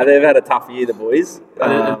 but they've had a tough year, the boys.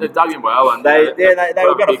 They've dug in well, and they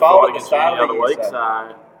were going to fold at the start of the week.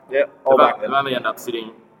 So. So yeah, they've only ended up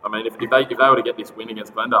sitting. I mean, if they were to get this win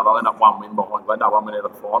against Glendale, they'll end up one win behind Glendale, 1 win out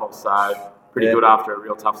of the finals. So pretty good after a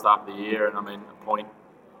real tough start of the year. And I mean, a point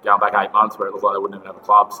going back 8 months where it looked like they wouldn't even have a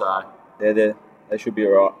club. So they should be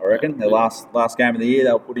all right, I reckon. Their last game of the year,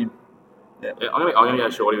 they'll put him. Yeah, I'm going to go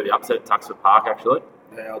Shorty with the upset at Tuxford Park, actually.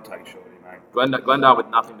 Yeah, I'll take Shorty, mate. Glendale with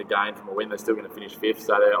nothing to gain from a win, they're still going to finish 5th,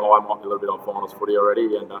 so their eye might be a little bit on finals footy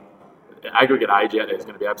already. And aggregate age out there is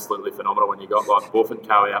going to be absolutely phenomenal when you've got like Buff and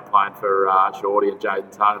Co out playing for Shorty and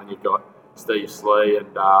Jaden Tongue, and you've got Steve Slee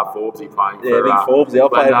and Forbesy playing for Big Forbesy. I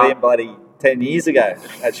played with him bloody 10 years ago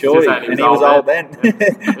at Shorty, and he was old then.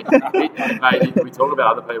 Mate, we talk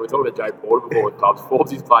about other people. We talk about Jay Porter before with clubs.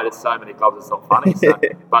 Forbesy's played at so many clubs, it's not funny. So,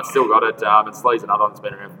 but still got it. And Slee's another one that's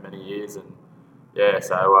been around for many years. And yeah,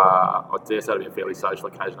 so I dare say it'll be a fairly social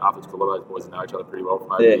occasion after school. All those boys know each other pretty well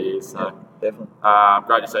from over the years. So definitely.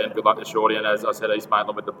 Great to see him. Good luck to Shorty. And as I said, East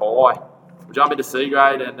Maitland with the bye. We'll jump into C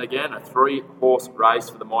grade, and again, a 3-horse race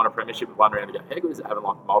for the minor premiership with 1 round to go. How good is it having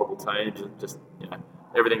like multiple teams and just,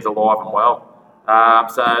 everything's alive and well?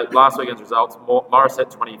 So last weekend's results: Morisset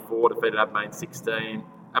 24 defeated Abmain 16,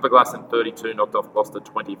 Aberglasslyn 32 knocked off Gloucester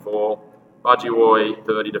 24, Budgewoi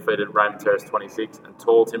 30 defeated Raymond Terrace 26, and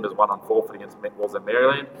Tall Timbers won on forfeit against Walsall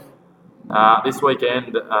Maryland. This weekend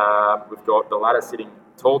we've got the ladder sitting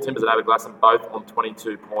Tall Timbers and Aberglasslyn both on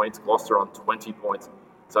 22 points, Gloucester on 20 points.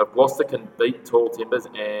 So if Gloucester can beat Tall Timbers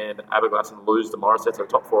and Aberglasslyn lose to Morisset, so the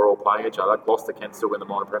top 4 are all playing each other, Gloucester can still win the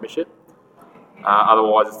minor premiership.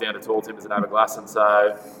 Otherwise, it's down to Tall Timbers and Aberglasslyn.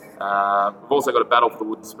 So we've also got a battle for the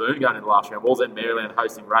Wooden Spoon going in the last round. Walsall Maryland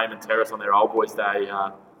hosting Raymond Terrace on their Old Boys Day,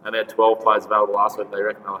 and they had 12 players available last week. They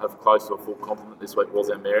reckon they'll have close to a full complement this week,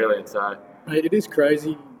 Walsall Maryland. So mate, it is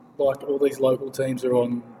crazy. Like all these local teams are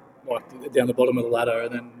on like down the bottom of the ladder,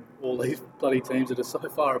 and then all these bloody teams that are so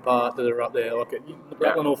far apart that are up there. Like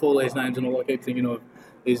rattling off all these names, and all I keep thinking of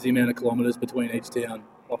is the amount of kilometres between each town.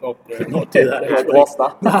 I'll not do that each week.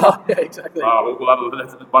 Gloucester. No, yeah, exactly. We'll have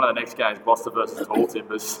one of the next games, Gloucester versus Tall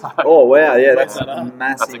Timbers. Oh wow, yeah, that's massive.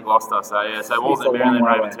 That's in Gloucester. So Walsall Maryland,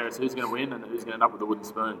 Raymond Terrace. Who's going to win and who's going to end up with the Wooden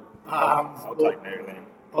Spoon? I'll take Maryland.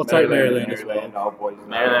 I'll take Maryland as well. Old Boys.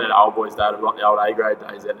 Maryland and Old Boys Day, like the old A grade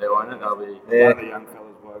days out there, won't it? They'll be. Yeah. One of the young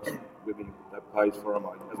fellas works with him that plays for him.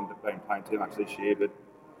 He hasn't been playing too much this year, but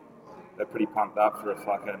they're pretty pumped up for a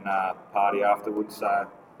fucking party afterwards. So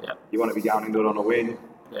you want to be going into it on a win.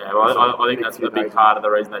 Yeah, well, I think that's a big part of the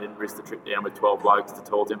reason they didn't risk the trip down with 12 blokes to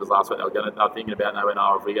Tall Timbers last week. They were thinking about if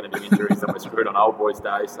we're going to be injuries, then we're screwed on Old Boys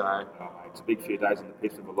Day. So it's a big few days in the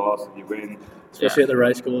piss of a loss if you win. Especially at the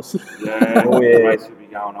racecourse. Yeah, the race will be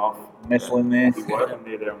going off. Nestle in there. I'll be working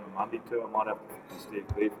there on the Monday too. I might have to steer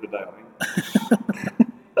clear for the day, I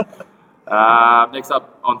think. Next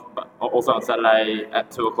up, also on Saturday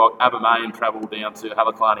at 2 o'clock, Abermain travel down to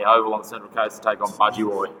Halaklani Oval on the Central Coast to take on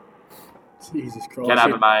Budgewoi. Jesus Christ. Can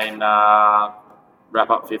Abermain wrap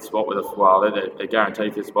up 5th spot with us? Well, they're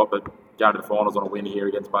guaranteed 5th spot, but going to the finals on a win here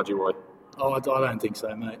against Budgewoi. Oh, I don't think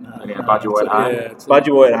so, mate. No. Budgewoi at home. Yeah,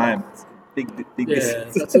 Budgewoi at home. Big yeah,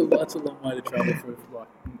 distance. that's a long way to travel for.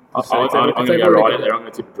 I'm going to go right out there. I'm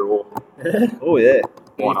going to tip a draw. Yeah. Oh yeah.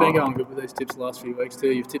 You've been going good with these tips the last few weeks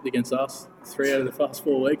too. You've tipped against us 3 out of the past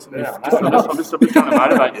 4 weeks. And I'm just trying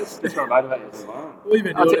to motivate you. All you've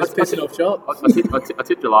been doing is pissing off shop. I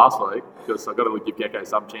tipped you last week because I've got to give Gecko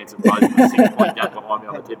some chance of closing the 6-point gap behind me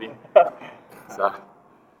on the tipping. So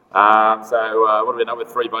what have we done with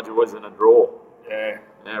 3 Budgewoi and a draw? Yeah,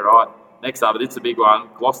 right. Next up, it's a big one.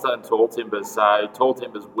 Gloucester and Tall Timbers. So Tall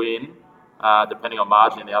Timbers win. Depending on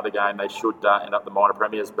margin in the other game, they should end up the minor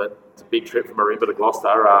premiers, but it's a big trip from Marimba to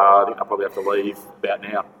Gloucester. I think they'll probably have to leave about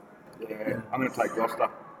now. Yeah, I'm going to take Gloucester.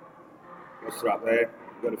 Gloucester up there.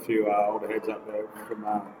 We've got a few older heads up there from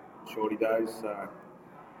Shorty days.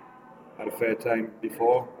 Had a fair team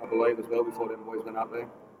before, I believe, as well, before them boys went up there.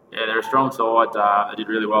 Yeah, they're a strong side. They did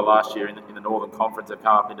really well last year in the Northern Conference. They've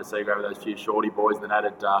come up into C-grade with those few Shorty boys and then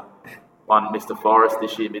added one Mr. Forrest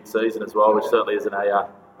this year mid-season as well, which certainly isn't a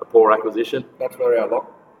poor acquisition. That's where our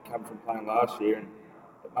lock come from playing last year, and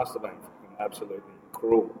it must have been absolutely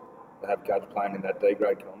cruel to have Judge playing in that D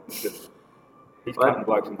grade comp because he's cutting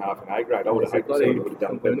blokes in half an A grade. I would have hated to see he would have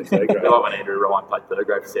done better than C grade. Like when Andrew Ryan played third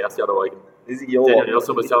grade for South the other week. Is he your Daniel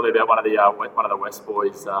Nielsen was telling me about one of the West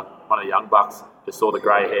boys, one of the young bucks, just saw the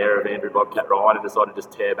grey hair of Andrew Bobcat Ryan and decided to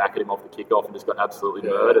just tear back at him off the kickoff and just got absolutely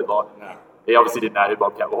murdered. Like, he obviously didn't know who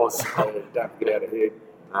Bobcat was. Don't get out of here.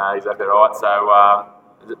 Exactly right. So,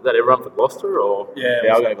 is that everyone for Gloucester? Or? Yeah,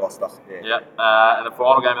 I'll go Gloucester. Yeah. And the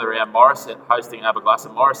final game of the round, Morisset hosting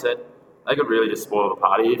Aberglasslyn. Morisset, they could really just spoil the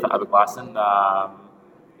party here for Aberglasslyn.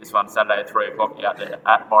 This one Saturday at 3 o'clock out there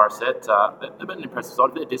at Morisset. They've been an impressive side.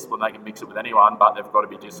 If they're disciplined, they can mix it with anyone, but they've got to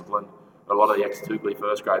be disciplined. A lot of the ex-Toogley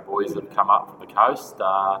first grade boys that have come up from the coast.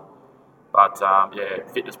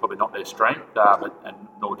 Fitness probably not their strength,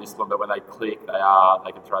 nor discipline. But when they click,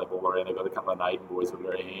 they can throw the ball around. They've got a couple of Naden boys who are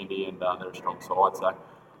very handy, and they're a strong side. So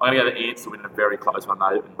I'm going to go the Ants to win a very close one,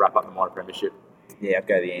 though, and wrap up the minor premiership. Yeah, I'll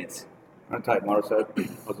go the Ants. I'm going to take Morisset.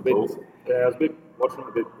 I was watching them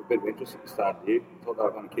a bit of interest at the start of the year. Thought they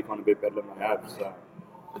were going to kick on a bit better than they have. So.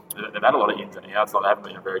 They've had a lot of ins and outs. Like they haven't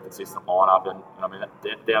been a very consistent lineup, and I mean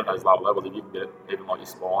down at those lower levels, if you can get even like your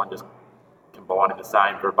spine just combining the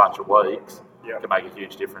same for a bunch of weeks, can make a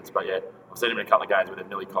huge difference. But yeah, I've seen them in a couple of games where they've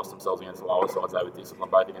nearly cost themselves against the lower sides over discipline,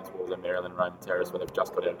 both against Wolves and Maryland and Roman Terrace, where they've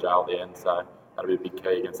just got out of jail at the end. So that'll be a big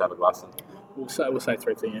key against Aberglasslyn. We'll say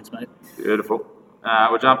 3 for the Ants, mate. Beautiful.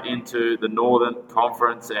 We'll jump into the Northern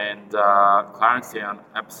Conference, and Clarencetown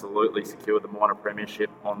absolutely secured the minor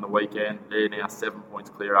premiership on the weekend. They're now 7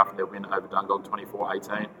 points clear after their win over Dungog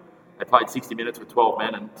 24-18. They played 60 minutes with 12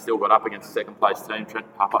 men and still got up against the second place team. Trent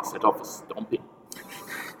Papa set off a stomping.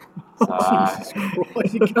 Jesus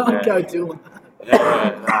Christ, you can't go doing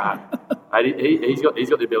that. He's got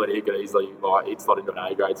the ability. He could easily he'd slot into an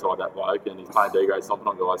A grade side, that bloke, and he's playing D grade stomping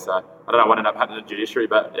on guys. So I don't know what ended up happening in the judiciary,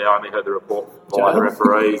 but I only heard the report by the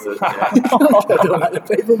referees. I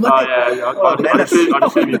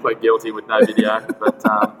assume you pled guilty with no video. But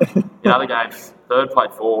in other games, Third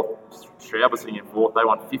played fourth. Stroud was sitting in fourth. They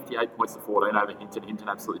won 58 points to 14 over Hinton. Hinton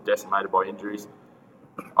absolutely decimated by injuries.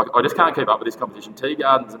 I just can't keep up with this competition. Tea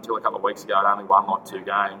Gardens, until a couple of weeks ago, had only won 2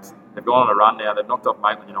 games. They've gone on a run now. They've knocked off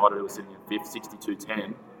Maitland United, who was sitting in fifth,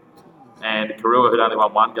 62-10. And Karua, who'd only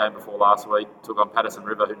won 1 game before last week, took on Patterson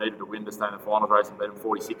River, who needed a win to stay in the finals race, and beat them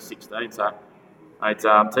 46-16. So it's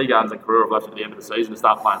Tea Gardens and Karua have left at the end of the season to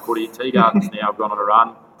start playing footy. Tea Gardens now have gone on a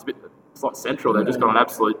run. It's like Central. They've just got an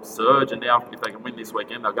absolute surge, and now if they can win this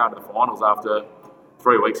weekend, they'll go into the finals after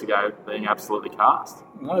 3 weeks ago being absolutely cast.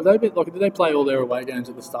 No, did they play all their away games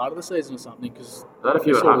at the start of the season or something? Because they had a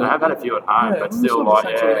few at home. They have had a few at home, but still, the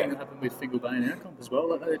same sort of thing that happened with Fingal Bay and Outcomp as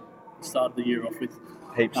well. They started the year off with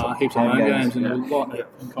heaps of home games and lighting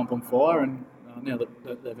and comp on fire, and now that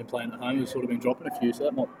they've been playing at home, they've sort of been dropping a few. So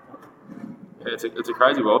that might. Yeah, it's a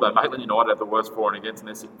crazy world though. Maitland United have the worst for and against, and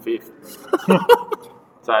they're sitting fifth.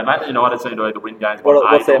 So Maitland United seem to either win games.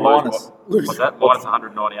 What's their minus? What's that? Minus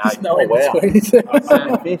 198. No, wow.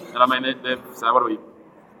 And I mean, they've so what are we?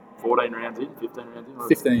 14 rounds in, 15 rounds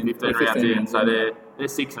in. 15 rounds in. So they're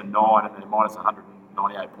 6 and 9, and they're minus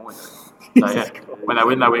 198 points. So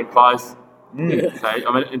when they win close. Yeah. So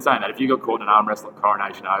I mean, in saying that, if you got caught in an arm wrestle at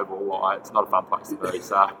Coronation Oval, it's not a fun place to be.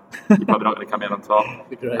 So you're probably not going to come out on top.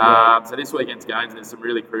 So this weekend's games, there's some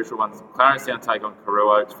really crucial ones. Clarencetown take on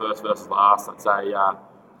Karua. It's first versus last. I'd say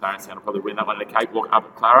Clarencetown will probably win that one in a cakewalk up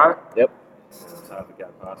at Claro. Yep. It's hard to go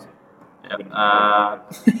past.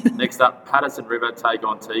 Yep. Next up, Patterson River take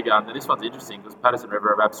on Tea Gardens. And this one's interesting because Patterson River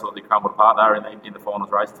have absolutely crumbled apart. They were in the finals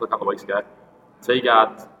race until a couple of weeks ago. Tea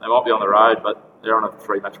Gardens, they might be on the road, but they're on a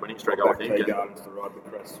 3-match winning streak, I think. Tea Gardens to ride the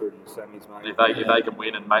crest through to the semis, mate. If they can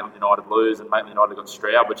win and Maitland United lose, and Maitland United got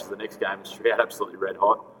Stroud, which is the next game, and Stroud absolutely red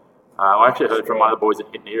hot. I actually heard from one of the boys at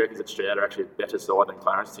Hinton, he reckons that Stroud are actually a better side than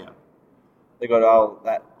Clarencetown. They got old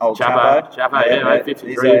Chapo. Mate,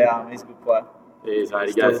 53. He's a good player. He is, he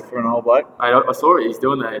goes goes for an old bloke. Mate, I saw it. He's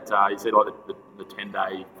doing that. He said like the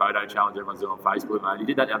 10-day photo challenge everyone's doing on Facebook. Mate, he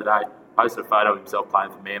did that the other day. Posted a photo of himself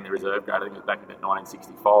playing for Manly Reserve Grade. I think it was back in about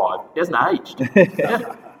 1965. He hasn't aged.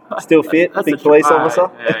 Still fit. Big police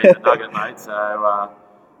officer. Yeah, he's a nugget, mate. So I'll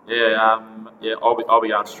be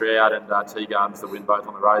going Stroud and Tea Gardens to win both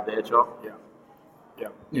on the road there, Chop.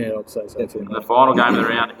 Yeah, I'd say so too. And the final game of the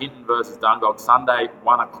round, Hinton versus Dungog, Sunday,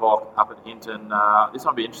 1 o'clock up at Hinton. This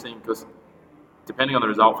one will be interesting because depending on the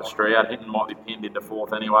result for Stroud, Hinton might be pinned into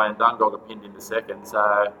fourth anyway, and Dungog are pinned into second.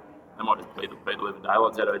 So they might just beat the living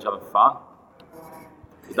daylights out of each other for fun.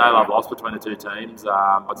 there's no love lost between the two teams.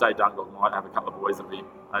 I'd say Dungog might have a couple of boys that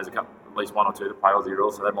there's at least one or two that play Aussie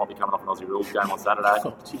rules, so they might be coming off an Aussie rules game on Saturday.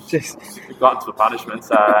 Oh, Jesus. Gluttons for punishment,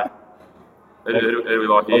 so who do we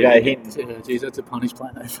like here? Okay, Hinton. Yeah, geez, that's a punish play.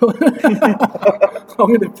 I'm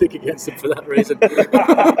going to pick against them for that reason.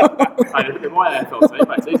 Hey, they're my AFL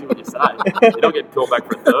teammates. Easy what you say. You're not getting called back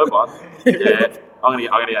for a third one. Yeah, I'm gonna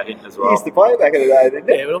go Hinton as He well. used to play back in the day, didn't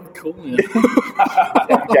he? Yeah, but I'm cool now.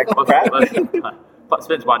 Jack McGrath. But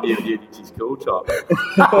spends 1 year in his cool chop.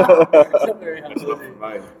 Very That's not for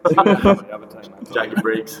me. The other team, mate. Jacob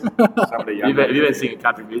Briggs. Somebody young. Have you been singing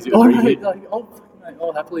country music? Oh, with no, Briggsy? like,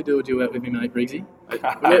 I'll happily do a duet with you, mate, Briggsy.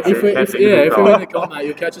 If If we win the comp, mate,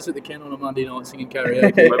 you'll catch us at the Ken on a Monday night singing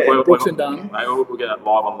karaoke. Brooks and Dunn. Mate, we'll get that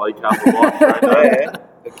live on League Castle live straight now. Yeah.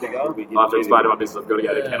 The king will be I have to explain to my business I've got to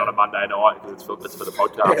go to Ken on a Monday night because it's for the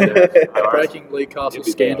podcast. Yeah. No worries. Breaking Lee Castle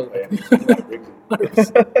scandal.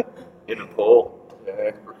 Him and Paul.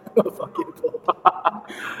 Yeah. Fuck you, Paul. All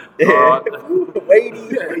right.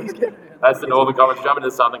 Yeah, he's getting That's the Northern Conference. Jumping to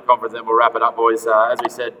the Southern Conference, then we'll wrap it up, boys. As we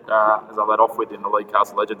said, as I led off with in the League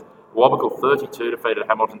Castle Legends, Wobbecal 32 defeated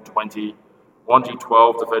Hamilton 20, Wangi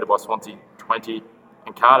 12 defeated by Swansea 20,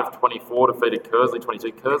 and Cardiff 24 defeated Kersley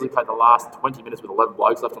 22. Kersley played the last 20 minutes with 11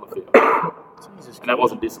 blokes left on the field. Jesus And that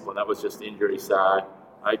wasn't discipline, that was just injury. So,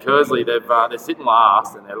 Kersley, they're sitting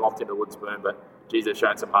last and they're locked into wood spoon, but geez, they've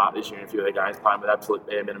shown some heart this year in a few of their games, playing with absolute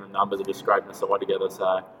bare minimum numbers and just scraping the side together.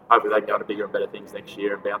 So, hopefully they can go to bigger and better things next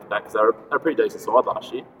year and bounce back because they're a pretty decent side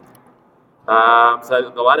last year.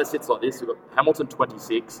 So, the ladder sits like this. We've got Hamilton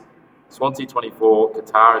 26, Swansea 24,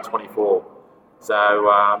 Katara 24.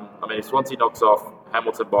 So, if Swansea knocks off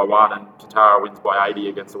Hamilton by 1 and Katara wins by 80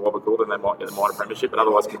 against the Wobbecal, then they might get the minor premiership, but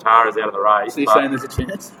otherwise Katara's out of the race. So you're But saying there's a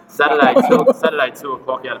chance? Saturday 2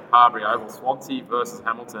 o'clock out at Parbury Oval, Swansea versus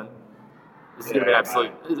Hamilton. This is going to be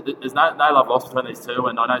absolute. There's no love lost between these two,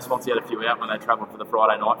 and I know Swansea had a few out when they travelled for the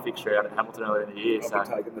Friday night fixture out at Hamilton earlier in the year. I'll be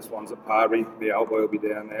taking the Swans at Parbury. The old boy will be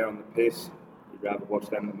down there on the piss. You'd rather watch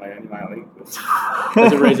them than me anyway, I think. But,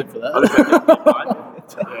 There's a reason for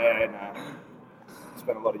that. yeah, no.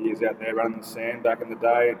 Spent a lot of years out there running the sand back in the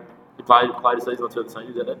day. You played a season or two of the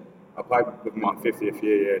seniors, didn't you? I played with them in the 50th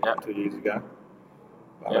year, Yeah. 2 years ago.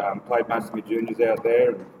 Yeah. Played most of my juniors out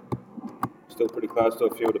there, and still pretty close to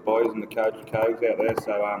a few of the boys and the coach and cogs out there.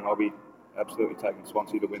 So I'll be absolutely taking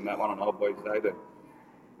Swansea to win that one on Old Boys Day to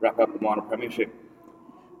wrap up the minor premiership.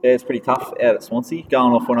 Yeah, it's pretty tough out at Swansea.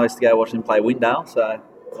 Going off when I used to go watch them play Windale, so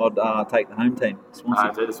I'd take the home team,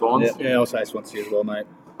 Swansea. To the Swans. Yeah. Yeah, I'll say Swansea as well, mate.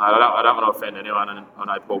 I don't want to offend anyone, and I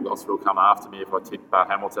know Paul Goss will come after me if I tip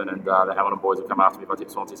Hamilton, and the Hamilton boys will come after me if I tip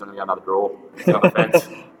Swansea, so I'm going to get another draw. No offence.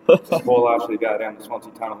 Paul actually go down the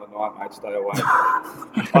Swansea tunnel at night, mate. Stay away.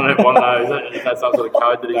 I don't want to know. Is that some sort of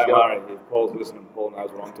code that he's Don't got? worry, if Paul's listening, Paul knows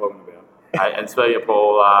what I'm talking about. Hey, and speaking of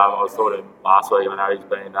Paul, I was talking to him last week, and I know he's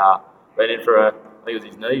been in for I think it was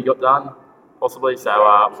his knee he got done, possibly. So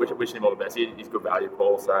wishing him all the best. He's good value,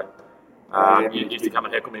 Paul. So he used to come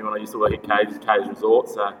and heckle me when I used to work at Caves Resort.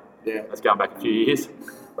 So Yeah. that's going back a few years.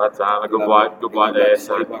 But a good bloke there.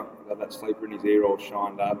 So Got that sleeper in his ear all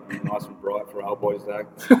shined up and nice and bright for Old Boys Day.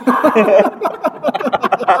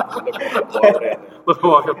 looking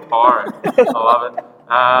like a pirate. I love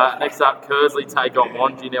it. Next up, Kersley take on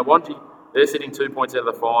Wangi. Now Wangi, they're sitting 2 points out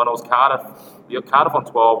of the finals. You got Cardiff on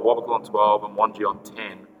 12, Wobbecal on 12, and Wangi on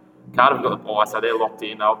 10. Cardiff got the bye, so they're locked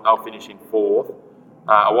in. They'll finish in 4th.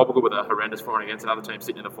 Wobbecal with a horrendous for and against, another team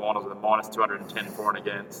sitting in the finals with a minus 210 for and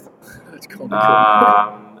against. That's comical.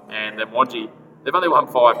 And then Wangi, they've only won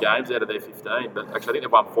 5 games out of their 15, but actually I think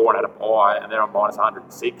they've won 4 and had a bye, and they're on minus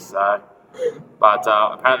 106. So, but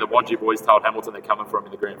apparently the Wangi boys told Hamilton they're coming for them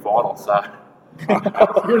in the grand final. So,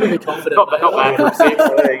 You're really confident. not bad for a 6.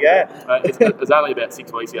 There you go. It was only about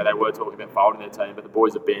 6 weeks ago they were talking about folding their team, but the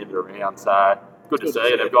boys have banded around. So good to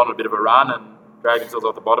see. They've gone on a bit of a run and dragged themselves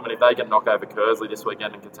off the bottom. And if they can knock over Kersley this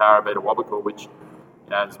weekend and Katara beat a Wobbecal, which,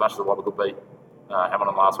 as much as the Wobbecal beat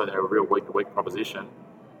Hamilton last week, they're a real week-to-week proposition.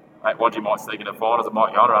 Mate, Wangi might sneak into the finals, it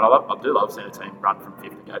might go on a run. I do love seeing a team run from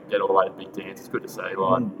 5th to get all the way to big dance. It's good to see.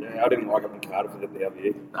 Yeah, I didn't like it when Cardiff did it the other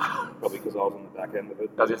year. Probably because I was on the back end of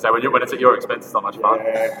it. I was going to say, when it's at your expense, it's not much fun.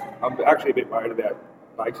 Yeah, I'm actually a bit worried about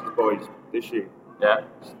Bates' boys this year. Yeah.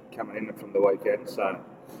 Coming in from the weekend, so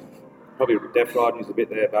probably death riding is a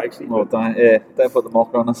bit there, Batesy. Well, don't put the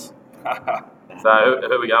mock on us. So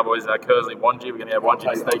here we go, boys. Kersley, Wangi. We're going to have Wangi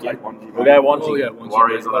to sneak in. We'll go Wangi. Oh, yeah, Wangi.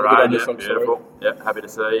 Warriors on the Good road, underdog yeah, story. beautiful. Yeah, happy to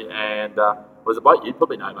see. And was it bloke you'd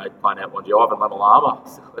probably know, mate, playing out Wangi? Ivan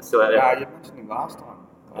Lamalama. That's still out Yeah, there. you mentioned him last time.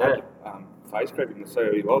 Yeah. I had face creeping to see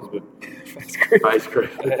who he was, but Face creep.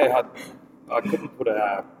 yeah, I couldn't put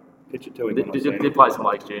a pitch it to him. Did play some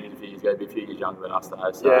Lakes Juniors a few years ago, be a few years younger than us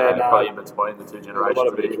though, so Yeah, no. probably in between the two There's generations. a lot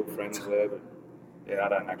of a bit. mutual friends there, but yeah, I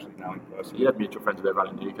don't actually know him personally. You have mutual friends with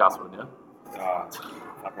everyone in Newcastle, didn't you?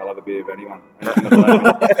 Fuck, I love a beer of anyone.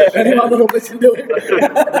 Anyone that'll listen to him.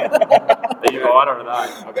 Are you right or are they?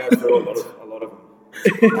 I go through a lot of them.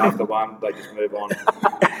 After one, they just move on.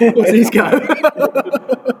 What's his go?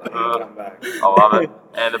 Come back. I love it.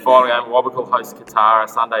 And the final game, Wobbecal hosts Katara,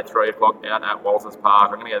 Sunday 3 o'clock out at Walters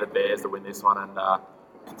Park. I'm going to go the Bears to win this one and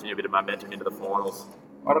continue a bit of momentum into the finals.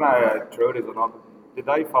 I don't know how true it is or not. Did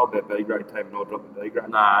they fold their B grade team and all drop the D grade?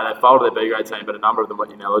 No, they folded their B grade team, but a number of them were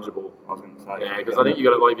ineligible. I was going to say. Yeah, because I think you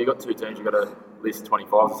got to, like, if you've got two teams, you've got to list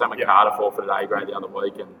 25. The same with Carter forfeited A grade the other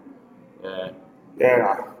week, and yeah. Yeah,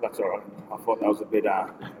 no, that's all right. I thought that was a bit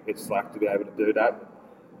slack to be able to do that.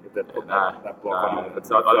 If they put that block on.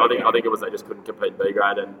 I think it was they just couldn't compete B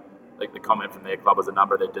grade, and the comment from their club was a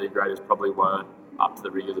number of their D graders probably weren't up to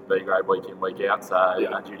the rigours of B grade week in, week out. So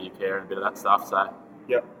duty of care and a bit of that stuff. So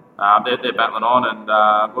they're battling on, and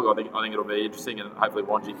look, I think it'll be interesting, and hopefully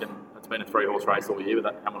Wanji can. It's been a 3-horse race all year with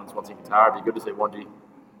that Hamilton, Swansea, Katara. It'd be good to see Wanji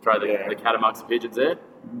throw the cat amongst the pigeons there.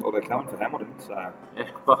 Well, they're coming for Hamilton, so yeah,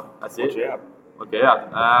 well, that's it. Watch out. Look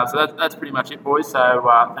out. So that's pretty much it, boys. So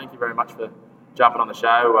thank you very much for jumping on the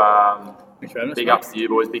show. Thanks very much, big mate. ups to you,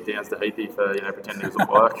 boys. Big downs to Heathy for pretending it doesn't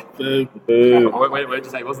work. Boo. Where'd you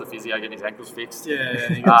say he was? The physio getting his ankles fixed?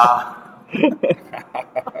 Yeah.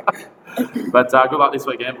 But good luck this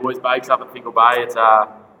weekend, boys. Bakes up at Fingal Bay. It's a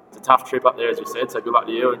tough trip up there, as you said. So good luck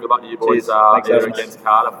to you, and good luck to you, boys. Cheers. There against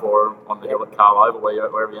Carter for on the hill at Carl Oval,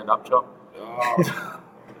 wherever you end up, Chop.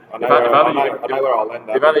 I know where I'll end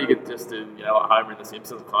up. If only you could just do, like Homer in The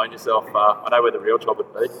Simpsons, clone yourself. I know where the real Chop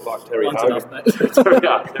would be. Like Terry Once Hogan. enough, mate. Terry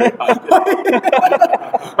Hogan.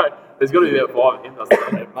 There's got to be about 5 of him,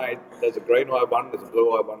 doesn't there? Mate, there's a green-eyed one, there's a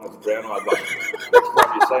blue-eyed one, there's a brown-eyed one. Next time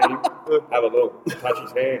you see him, have a look. Touch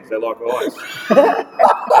his hands, they're like ice.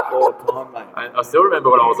 All the time, mate. I still remember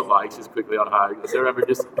when I was at Lakes, just quickly on Hogue. I still remember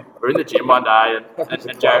we're in the gym one day,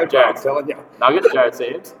 and Jared, I'm telling you. Nuggets, Jared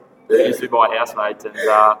Sims, who used to be my housemate, and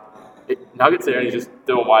Nuggets there, and he's just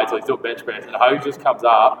doing weights, like he's doing bench press, and Hogue just comes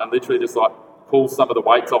up and literally just like pulls some of the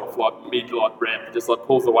weights off, like mid ramp, just like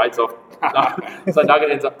pulls the weights off. So Nugget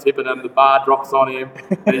ends up tipping him, the bar drops on him,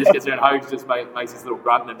 and he just gets there, and Hogue just makes this little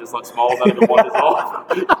grunt and just like smiles at him and wanders off.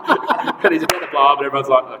 And he's about to blow up, and everyone's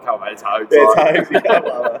like, "Oh, come on, mate, it's Hogue."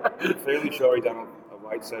 I'm fairly sure he done a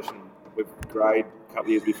weight session with Grade a couple of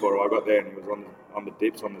years before I got there, and he was on the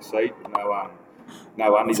dips on the seat with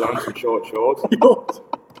no undies on, some short shorts.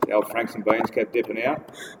 The old Franks and Beans kept dipping out.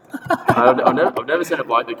 I've never seen a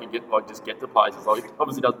bloke that can just get to places. Like, he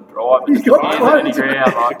obviously doesn't drive. He's got clones.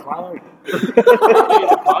 like, Clone. he's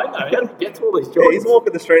a clone, though. How does he get to all these jobs? He's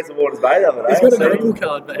walking the streets of Waters Bay the other day. He's got a medical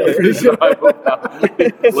card, mate. I'm pretty sure.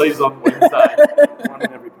 Leaves on Wednesday. One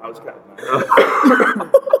in every postcode,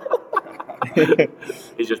 mate.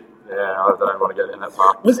 He's just, I don't want to go down that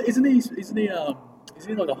far. Isn't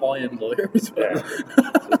he like a high-end lawyer as well? Yeah.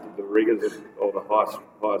 The rigours of all the high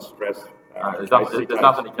stress. There's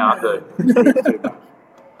nothing he can't do. Too much.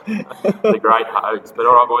 The great Hogues. But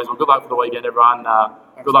all right, boys. Well, good luck for the weekend, everyone.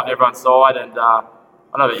 Good luck to everyone's side. And I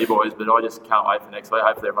don't know about you boys, but I just can't wait for next week.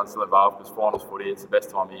 Hopefully everyone's still involved because finals footy, it's the best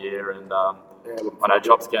time of year. And I know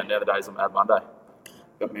Chop's counting down the days on Mad Monday.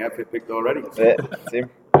 Got my outfit picked already. Yeah, that's him.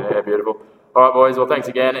 Yeah, beautiful. All right, boys. Well, thanks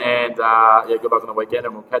again. And good luck on the weekend.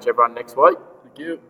 And we'll catch everyone next week. Thank you.